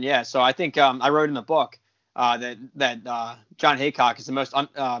stuff. And yeah, so I think I wrote in the book that John Haycock is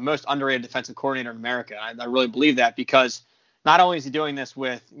the most underrated defensive coordinator in America. I really believe that, because not only is he doing this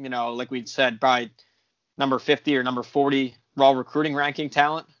with, like we said, probably number 50 or number 40 raw recruiting ranking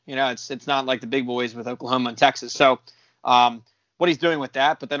talent. It's not like the big boys with Oklahoma and Texas. So what he's doing with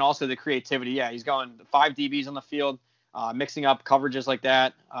that, but then also the creativity. Yeah, he's going 5 DBs on the field, mixing up coverages like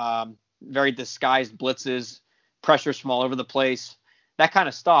that, very disguised blitzes, pressures from all over the place, that kind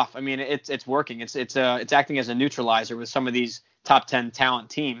of stuff. I mean, it's working. It's acting as a neutralizer with some of these top 10 talent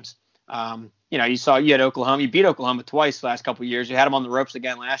teams. You had Oklahoma. You beat Oklahoma twice the last couple of years. You had them on the ropes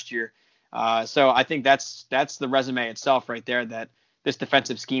again last year. So I think that's the resume itself right there, that this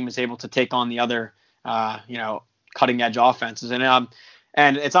defensive scheme is able to take on the other, cutting edge offenses.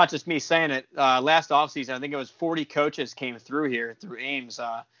 And it's not just me saying it. Last offseason, I think it was 40 coaches came through here through Ames,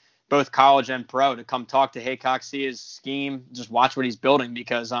 both college and pro, to come talk to Haycock, see his scheme, just watch what he's building,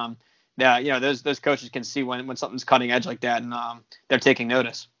 because those coaches can see when something's cutting edge like that, and they're taking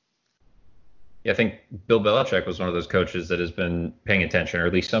notice. Yeah, I think Bill Belichick was one of those coaches that has been paying attention, or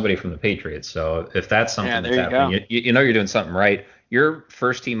at least somebody from the Patriots. So if that's something that's happening, you're doing something right. Your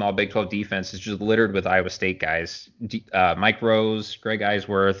first team all Big 12 defense is just littered with Iowa State guys. Mike Rose, Greg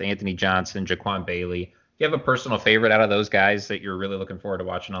Eisworth, Anthony Johnson, Jaquan Bailey. Do you have a personal favorite out of those guys that you're really looking forward to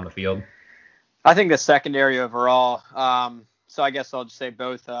watching on the field? I think the secondary overall. So I guess I'll just say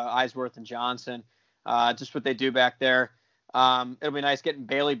both Eisworth and Johnson. Just what they do back there. It'll be nice getting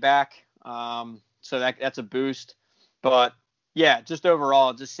Bailey back. So that's a boost. But yeah, just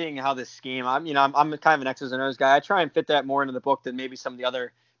overall, just seeing how this scheme, I'm kind of an X's and O's guy. I try and fit that more into the book than maybe some of the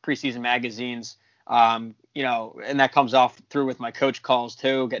other preseason magazines. And that comes off through with my coach calls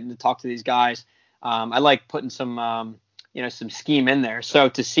too, getting to talk to these guys. I like putting some scheme in there. So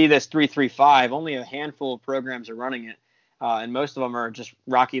to see this 3-3-5, only a handful of programs are running it. And most of them are just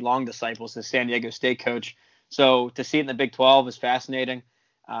Rocky Long disciples, the San Diego State coach. So to see it in the Big 12 is fascinating.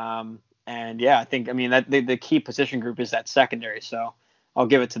 And yeah, I think, that the key position group is that secondary. So I'll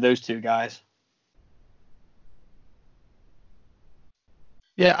give it to those two guys.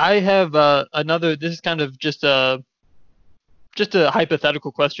 Yeah, I have another. This is kind of just a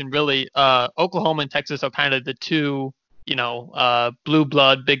hypothetical question, really. Oklahoma and Texas are kind of the two, blue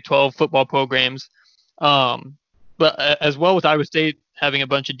blood Big 12 football programs. But as well with Iowa State having a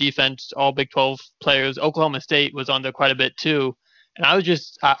bunch of defense, all Big 12 players, Oklahoma State was on there quite a bit too. And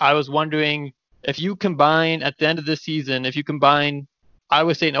I was wondering, if you combine at the end of this season, if you combine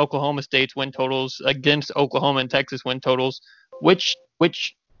Iowa State and Oklahoma State's win totals against Oklahoma and Texas win totals, which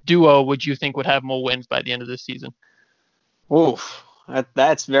duo would you think would have more wins by the end of this season? Oof,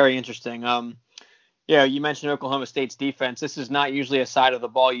 that's very interesting. You mentioned Oklahoma State's defense. This is not usually a side of the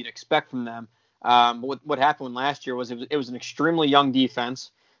ball you'd expect from them. What happened last year was it was an extremely young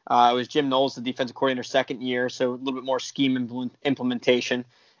defense. It was Jim Knowles, the defensive coordinator, second year, so a little bit more scheme implementation.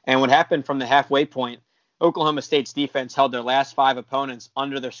 And what happened from the halfway point, Oklahoma State's defense held their last 5 opponents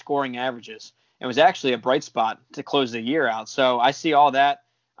under their scoring averages. It was actually a bright spot to close the year out. So I see all that.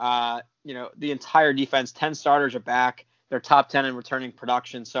 The entire defense, 10 starters are back. They're top 10 in returning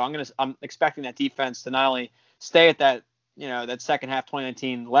production. So I'm expecting that defense to not only stay at that, that second half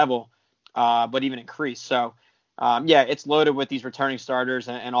 2019 level, but even increase. So it's loaded with these returning starters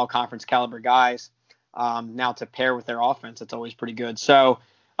and all conference caliber guys. Now to pair with their offense, it's always pretty good. So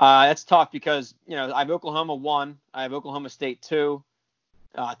that's tough because, I have Oklahoma 1, I have Oklahoma State 2,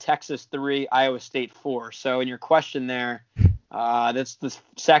 Texas 3, Iowa State 4. So in your question there, that's the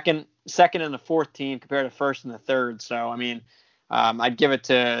second and the fourth team compared to first and the third. So, I'd give it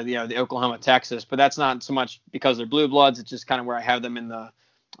to, the Oklahoma, Texas, but that's not so much because they're blue bloods. It's just kind of where I have them in the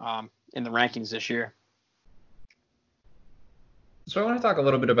rankings this year. So I want to talk a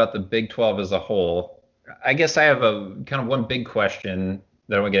little bit about the Big 12 as a whole. I guess I have a kind of one big question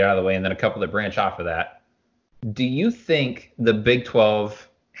that I want to get out of the way, and then a couple that branch off of that. Do you think the Big 12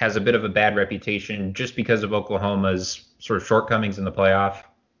 has a bit of a bad reputation just because of Oklahoma's sort of shortcomings in the playoff?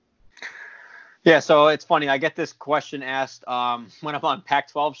 Yeah, so it's funny. I get this question asked when I'm on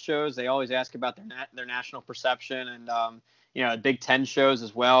Pac-12 shows. They always ask about their national perception, and Big 10 shows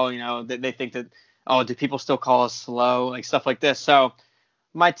as well. They think that, do people still call us slow, like stuff like this. So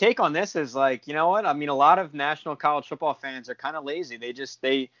my take on this is like, you know what? A lot of national college football fans are kind of lazy.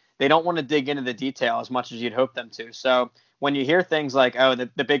 They don't want to dig into the detail as much as you'd hope them to. So when you hear things like,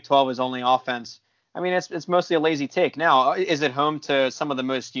 the Big 12 is only offense, I mean, it's mostly a lazy take. Now, is it home to some of the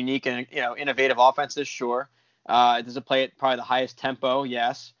most unique and innovative offenses? Sure. Does it play at probably the highest tempo?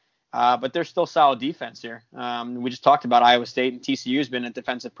 Yes. But there's still solid defense here. We just talked about Iowa State, and TCU's been a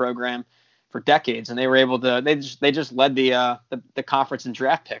defensive program for decades, and they were able to. They just led the conference in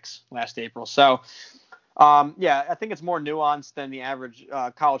draft picks last April. So, I think it's more nuanced than the average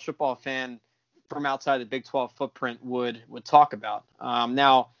college football fan from outside the Big 12 footprint would talk about.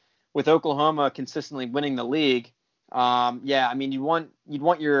 Now, with Oklahoma consistently winning the league, I mean, you'd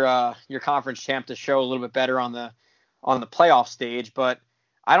want your conference champ to show a little bit better on the playoff stage, but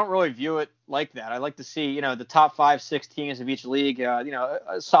I don't really view it like that. I like to see, the top 5-6 teams of each league,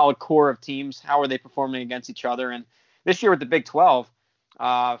 a solid core of teams. How are they performing against each other? And this year with the Big 12,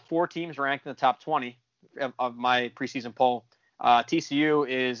 4 teams ranked in the top 20 of my preseason poll. TCU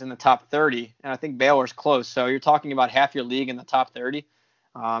is in the top 30, and I think Baylor's close. So you're talking about half your league in the top 30.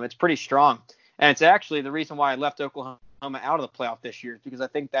 It's pretty strong. And it's actually the reason why I left Oklahoma out of the playoff this year, because I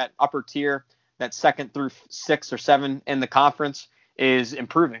think that upper tier, that 2nd through 6 or 7 in the conference, is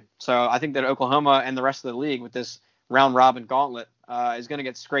improving. So I think that Oklahoma and the rest of the league with this round robin gauntlet is going to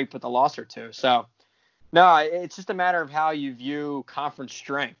get scraped with a loss or two. So no, it's just a matter of how you view conference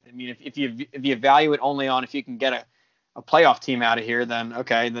strength. I mean, if you evaluate only on if you can get a playoff team out of here, then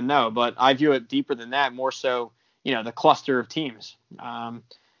okay, then no. But I view it deeper than that, more so, the cluster of teams.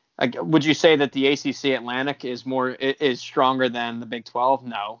 Would you say that the ACC Atlantic is stronger than the Big 12?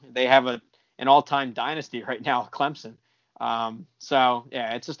 No, they have an all-time dynasty right now, Clemson.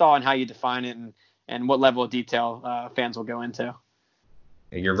 It's just all on how you define it and what level of detail fans will go into.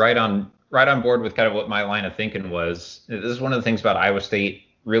 You're right on board with kind of what my line of thinking was. This is one of the things about Iowa State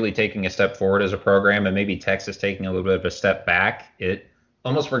really taking a step forward as a program, and maybe Texas taking a little bit of a step back. It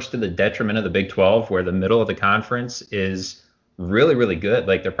almost works to the detriment of the Big 12, where the middle of the conference is really, really good.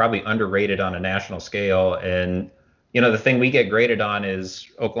 Like, they're probably underrated on a national scale. And, the thing we get graded on is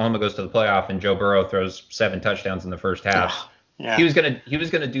Oklahoma goes to the playoff and Joe Burrow throws 7 touchdowns in the first half. Yeah. He was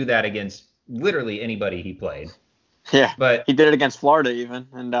gonna do that against literally anybody he played. Yeah, but he did it against Florida even,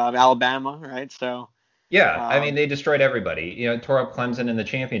 and Alabama, right? So yeah, I mean, they destroyed everybody. Tore up Clemson in the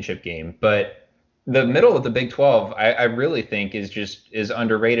championship game. But the middle of the Big 12, I really think is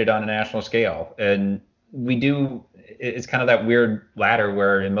underrated on a national scale. And it's kind of that weird ladder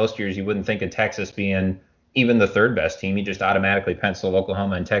where in most years you wouldn't think of Texas being even the 3rd best team. You just automatically pencil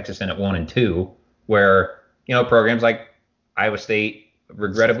Oklahoma and Texas in at 1 and 2, where, programs like Iowa State,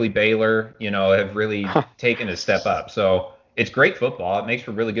 regrettably Baylor, have really taken a step up. So it's great football. It makes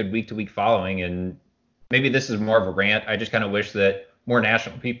for really good week-to-week following. And maybe this is more of a rant. I just kind of wish that more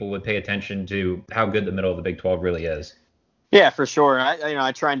national people would pay attention to how good the middle of the Big 12 really is. Yeah, for sure.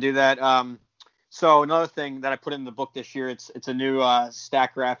 I try and do that. So another thing that I put in the book this year, it's a new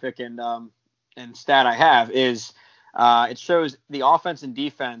stat graphic and stat I have is it shows the offense and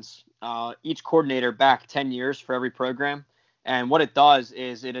defense, each coordinator back 10 years for every program. And what it does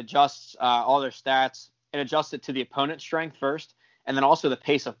is it adjusts all their stats. It adjusts it to the opponent's strength first, and then also the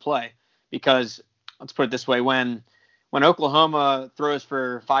pace of play. Because let's put it this way, when Oklahoma throws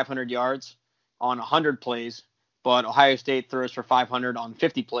for 500 yards on 100 plays, but Ohio State throws for 500 on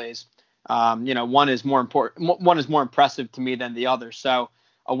 50 plays, one is more important. One is more impressive to me than the other. So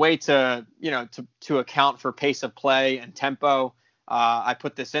a way to account for pace of play and tempo, I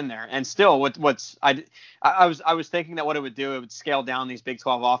put this in there. And still, I was thinking that what it would do, it would scale down these Big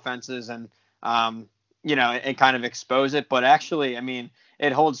 12 offenses and and kind of expose it. But actually, I mean,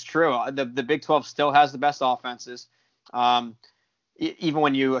 it holds true. The Big 12 still has the best offenses, even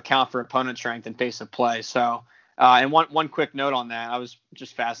when you account for opponent strength and pace of play. So, and one quick note on that, I was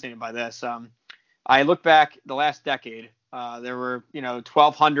just fascinated by this. I look back the last decade. There were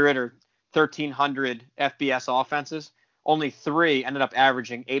 1,200 or 1,300 FBS offenses. Only 3 ended up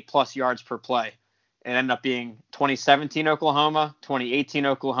averaging 8+ yards per play. It ended up being 2017 Oklahoma, 2018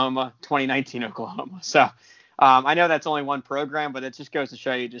 Oklahoma, 2019 Oklahoma. So I know that's only one program, but it just goes to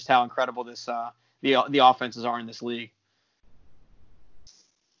show you just how incredible this the offenses are in this league.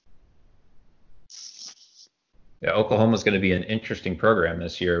 Yeah, Oklahoma's going to be an interesting program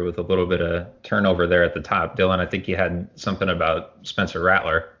this year with a little bit of turnover there at the top. Dylan, I think you had something about Spencer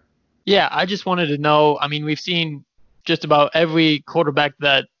Rattler. Yeah, I just wanted to know, I mean, we've seen just about every quarterback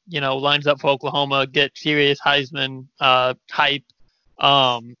that, lines up for Oklahoma get serious Heisman hype.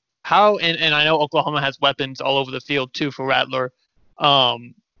 How, and I know Oklahoma has weapons all over the field too for Rattler.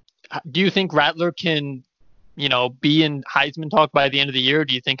 Do you think Rattler can, be in Heisman talk by the end of the year? Or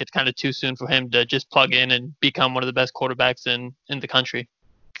do you think it's kind of too soon for him to just plug in and become one of the best quarterbacks in the country?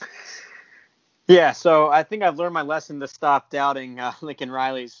 Yeah, so I think I've learned my lesson to stop doubting Lincoln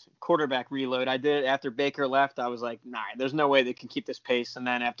Riley's quarterback reload. I did after Baker left. I was like, nah, there's no way they can keep this pace. And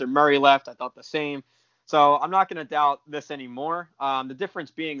then after Murray left, I thought the same. So I'm not going to doubt this anymore. The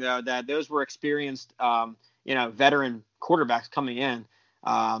difference being, though, that those were experienced, veteran quarterbacks coming in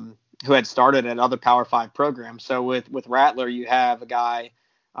who had started at other Power 5 programs. So with Rattler, you have a guy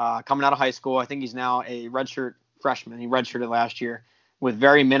coming out of high school. I think he's now a redshirt freshman. He redshirted last year with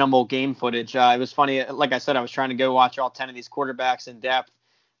very minimal game footage. It was funny. Like I said, I was trying to go watch all 10 of these quarterbacks in depth.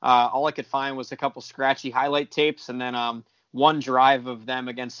 All I could find was a couple scratchy highlight tapes and then one drive of them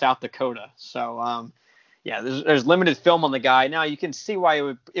against South Dakota. So, there's limited film on the guy. Now you can see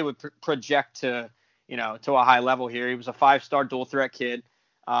why it would project to a high level here. He was a 5-star dual threat kid.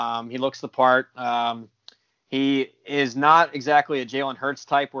 He looks the part. He is not exactly a Jalen Hurts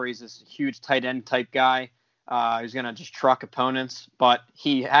type where he's this huge tight end type guy. He's going to just truck opponents, but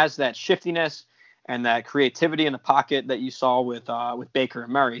he has that shiftiness and that creativity in the pocket that you saw with Baker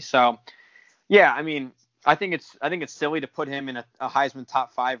and Murray. So, yeah, I mean, I think it's silly to put him in a Heisman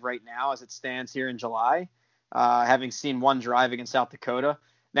top 5 right now as it stands here in July, having seen one drive against South Dakota.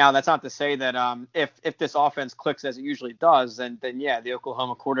 Now, that's not to say that if this offense clicks as it usually does, then yeah, the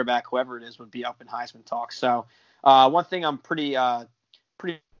Oklahoma quarterback, whoever it is, would be up in Heisman talk. So, one thing I'm pretty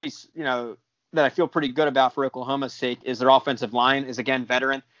that I feel pretty good about for Oklahoma's sake is their offensive line is, again,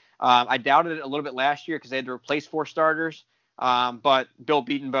 veteran. I doubted it a little bit last year because they had to replace 4 starters. But Bill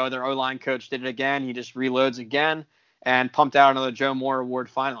Beatonbow, their O-line coach, did it again. He just reloads again and pumped out another Joe Moore Award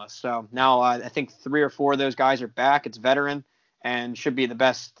finalist. So now I think 3 or 4 of those guys are back. It's veteran and should be the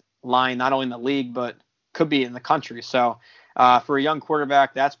best line, not only in the league, but could be in the country. So for a young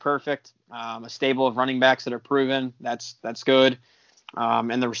quarterback, that's perfect. A stable of running backs that are proven, that's good.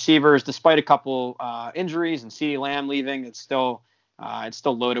 And the receivers, despite a couple injuries and CeeDee Lamb leaving, it's still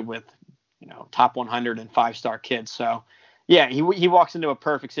loaded with top 100 and 5-star kids. So yeah, he walks into a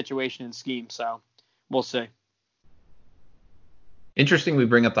perfect situation and scheme. So we'll see. Interesting. We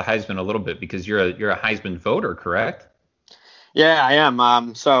bring up the Heisman a little bit because you're a Heisman voter, correct? Yeah, I am.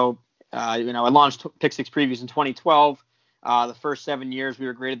 I launched Pick Six Previews in 2012. The first 7 years we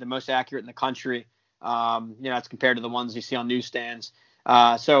were graded the most accurate in the country. It's compared to the ones you see on newsstands.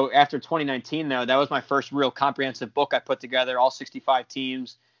 So after 2019, though, that was my first real comprehensive book I put together, all 65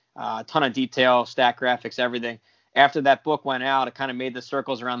 teams, a ton of detail, stat graphics, everything. After that book went out, it kind of made the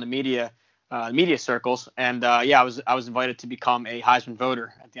circles around the media circles. And I was invited to become a Heisman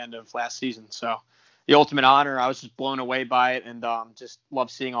voter at the end of last season. So the ultimate honor. I was just blown away by it and just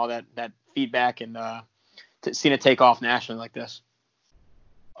love seeing all that feedback and seeing it take off nationally like this.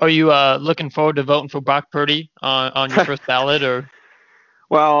 Are you looking forward to voting for Brock Purdy on your first ballot, or?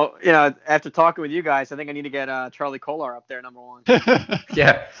 Well, after talking with you guys, I think I need to get Charlie Kolar up there, number 1.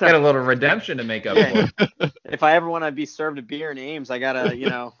 Yeah, got a little redemption to make up for. If I ever want to be served a beer in Ames, I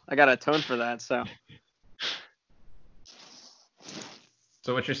gotta atone for that. So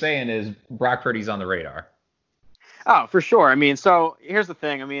what you're saying is Brock Purdy's on the radar. Oh, for sure. I mean, so here's the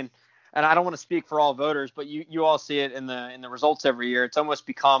thing. I mean, and I don't want to speak for all voters, but you all see it in the results every year. It's almost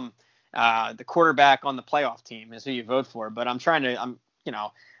become the quarterback on the playoff team is who you vote for. But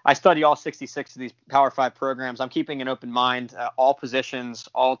I study all 66 of these Power 5 programs. I'm keeping an open mind, all positions,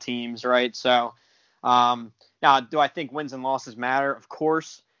 all teams, right? So now, do I think wins and losses matter? Of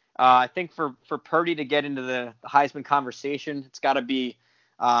course. I think for Purdy to get into the Heisman conversation, it's got to be,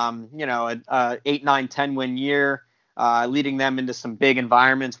 a 8, 9, 10 win year, leading them into some big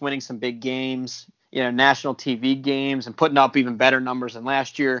environments, winning some big games, national TV games, and putting up even better numbers than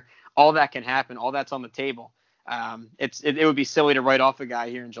last year. All that can happen. All that's on the table. It would be silly to write off a guy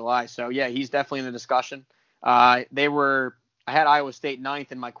here in July. So yeah, he's definitely in the discussion. I had Iowa State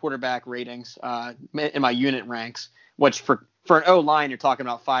 9th in my quarterback ratings, in my unit ranks, which for an O-line, you're talking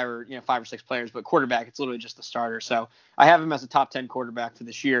about 5 or 6 players, but quarterback, it's literally just the starter. So I have him as a top 10 quarterback for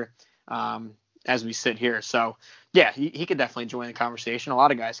this year, as we sit here. So yeah, he could definitely join the conversation. A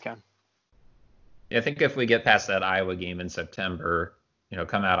lot of guys can. Yeah, I think if we get past that Iowa game in September,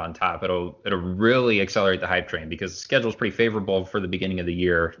 come out on top, it'll really accelerate the hype train because the schedule's pretty favorable for the beginning of the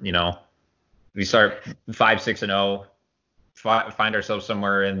year. We start 5-6-0, find ourselves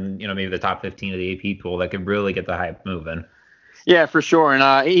somewhere in maybe the top 15 of the AP pool that could really get the hype moving. Yeah, for sure.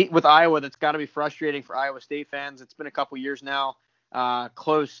 And with Iowa, that's got to be frustrating for Iowa State fans. It's been a couple years now,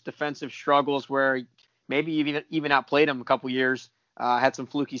 close defensive struggles where maybe you even outplayed them a couple years. Had some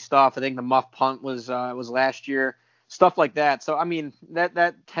fluky stuff. I think the muff punt was last year. Stuff like that. So, I mean,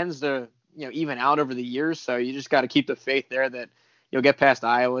 that tends to, even out over the years. So you just got to keep the faith there that you'll get past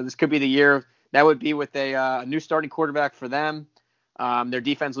Iowa. This could be the year. That would be with a new starting quarterback for them. Their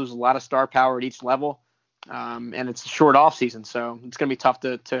defense loses a lot of star power at each level, and it's a short off season, so it's going to be tough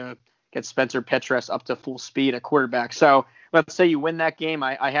to get Spencer Petras up to full speed at quarterback. So let's say you win that game.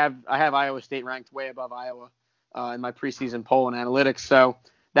 I have Iowa State ranked way above Iowa in my preseason poll and analytics. So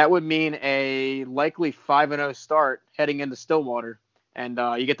that would mean a likely 5-0 start heading into Stillwater, and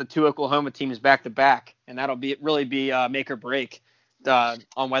you get the two Oklahoma teams back to back, and that'll really be make or break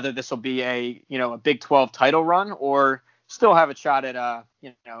on whether this will be a Big 12 title run or still have a shot at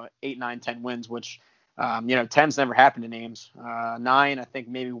 8, 9, 10 wins, which 10's never happened in Ames. 9, I think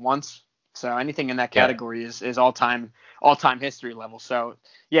maybe once. So anything in that category is all time history level. So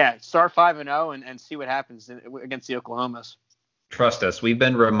yeah, start 5-0 and see what happens against the Oklahomas. Trust us, we've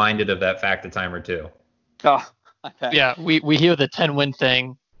been reminded of that fact a time or two. Oh, I bet. Yeah, we hear the 10-win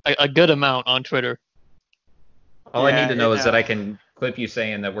thing a good amount on Twitter. All I need to know is that I can clip you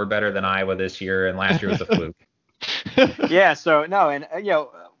saying that we're better than Iowa this year, and last year was a fluke. Yeah. So no, and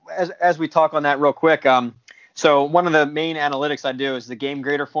as we talk on that real quick, so one of the main analytics I do is the Game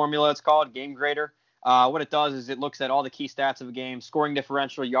Grader formula. It's called Game Grader. What it does is it looks at all the key stats of a game: scoring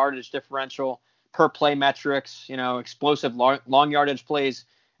differential, yardage differential, per play metrics, explosive long yardage plays.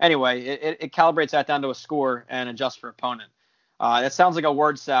 Anyway, it calibrates that down to a score and adjusts for opponent. That sounds like a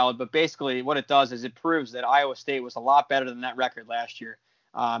word salad, but basically what it does is it proves that Iowa State was a lot better than that record last year.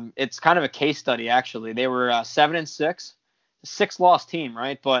 It's kind of a case study, actually. They were 7-6, a 6-loss team,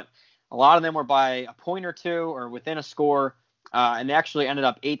 right? But a lot of them were by a point or two or within a score, and they actually ended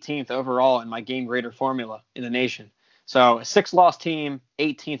up 18th overall in my Game Grader formula in the nation. So a 6-loss team,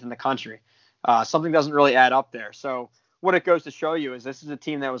 18th in the country. Something doesn't really add up there. So what it goes to show you is this is a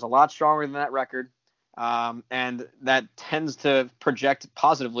team that was a lot stronger than that record, and that tends to project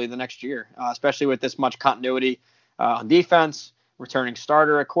positively the next year, especially with this much continuity on defense, returning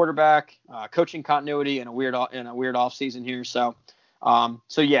starter at quarterback, coaching continuity, and a weird off season here. So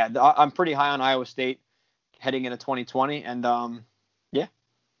yeah, I'm pretty high on Iowa State heading into 2020, and yeah.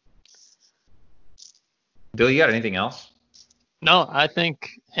 Bill, you got anything else? No, I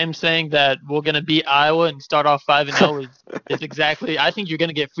think him saying that we're going to beat Iowa and start off 5-0 is exactly. I think you're going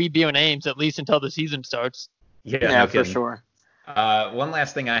to get free beer and Ames at least until the season starts. Yeah, for sure. One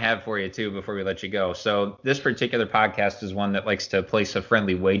last thing I have for you, too, before we let you go. So this particular podcast is one that likes to place a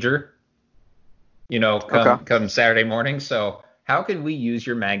friendly wager, come Saturday morning. So how can we use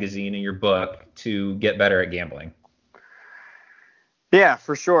your magazine and your book to get better at gambling? Yeah,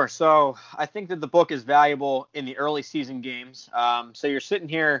 for sure. So I think that the book is valuable in the early season games. So you're sitting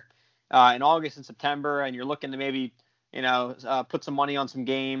here in August and September, and you're looking to maybe, put some money on some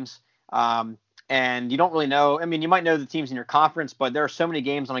games. And you don't really know. I mean, you might know the teams in your conference, but there are so many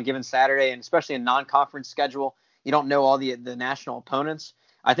games on a given Saturday, and especially a non-conference schedule, you don't know all the national opponents.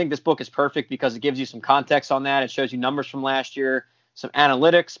 I think this book is perfect because it gives you some context on that. It shows you numbers from last year, some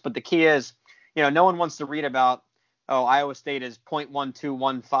analytics. But the key is, no one wants to read about, Iowa State is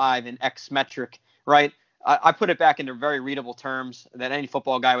 0.1215 in X metric, right? I put it back into very readable terms that any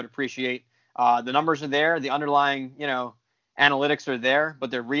football guy would appreciate. The numbers are there. The underlying, analytics are there,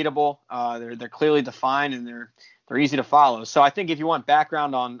 but they're readable. They're clearly defined, and they're easy to follow. So I think if you want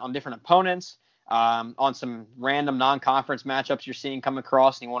background on different opponents, on some random non-conference matchups you're seeing come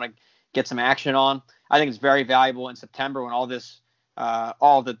across, and you want to get some action on, I think it's very valuable in September when all this,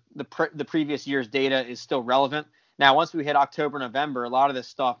 all the previous year's data is still relevant. Now, once we hit October, November, a lot of this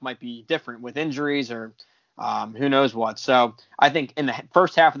stuff might be different with injuries or who knows what. So I think in the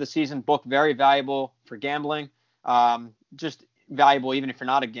first half of the season, book very valuable for gambling. Just valuable even if you're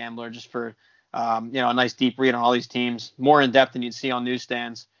not a gambler, just for a nice deep read on all these teams, more in depth than you'd see on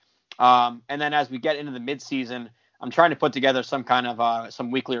newsstands. And then as we get into the midseason, I'm trying to put together some kind of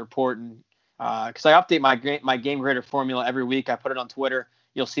some weekly report, and because I update my Game Grader formula every week. I put it on Twitter.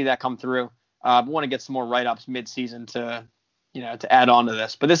 You'll see that come through. I want to get some more write-ups mid-season to add on to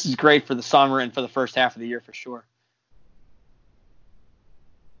this. But this is great for the summer and for the first half of the year for sure.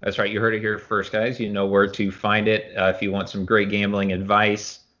 That's right. You heard it here first, guys. You know where to find it if you want some great gambling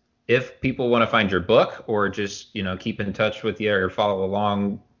advice. If people want to find your book or just, keep in touch with you or follow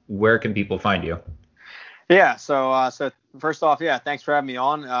along, where can people find you? Yeah. So first off, thanks for having me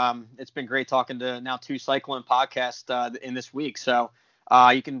on. It's been great talking to now 2 Cyclone podcasts in this week. So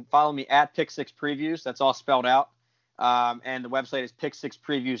you can follow me at Pick Six Previews. That's all spelled out. And the website is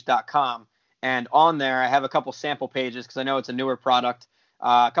pick6previews.com. And on there, I have a couple sample pages because I know it's a newer product.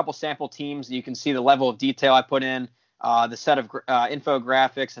 A couple sample teams. You can see the level of detail I put in, the set of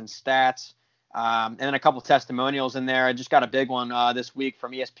infographics and stats, and then a couple testimonials in there. I just got a big one this week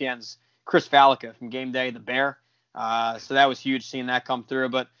from ESPN's Chris Fallica from Game Day, the Bear. So that was huge seeing that come through.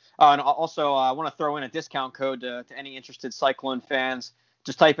 But And also, I want to throw in a discount code to any interested Cyclone fans.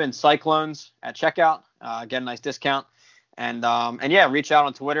 Just type in Cyclones at checkout, get a nice discount. And yeah, reach out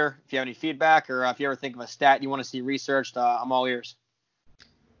on Twitter if you have any feedback, or if you ever think of a stat you want to see researched. I'm all ears.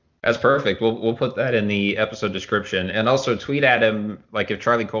 That's perfect. We'll put that in the episode description, and also tweet at him like if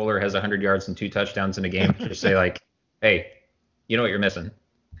Charlie Kohler has 100 yards and 2 touchdowns in a game, just say like, hey, you know what you're missing.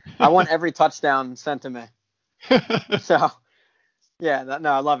 I want every touchdown sent to me. So. Yeah,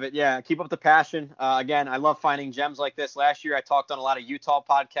 no, I love it. Yeah, keep up the passion. Again, I love finding gems like this. Last year, I talked on a lot of Utah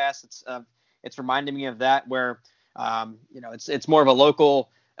podcasts. It's reminding me of that, where it's more of a local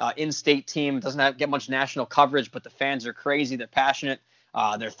in-state team. It doesn't get much national coverage, but the fans are crazy. They're passionate.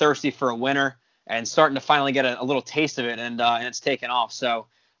 They're thirsty for a winner, and starting to finally get a little taste of it, and it's taken off. So,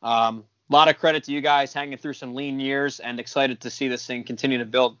 a lot of credit to you guys hanging through some lean years, and excited to see this thing continue to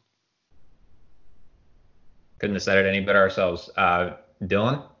build. Couldn't have said it any better ourselves.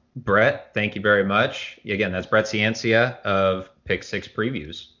 Dylan, Brett, thank you very much. Again, that's Brett Ciancia of Pick Six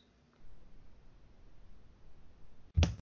Previews.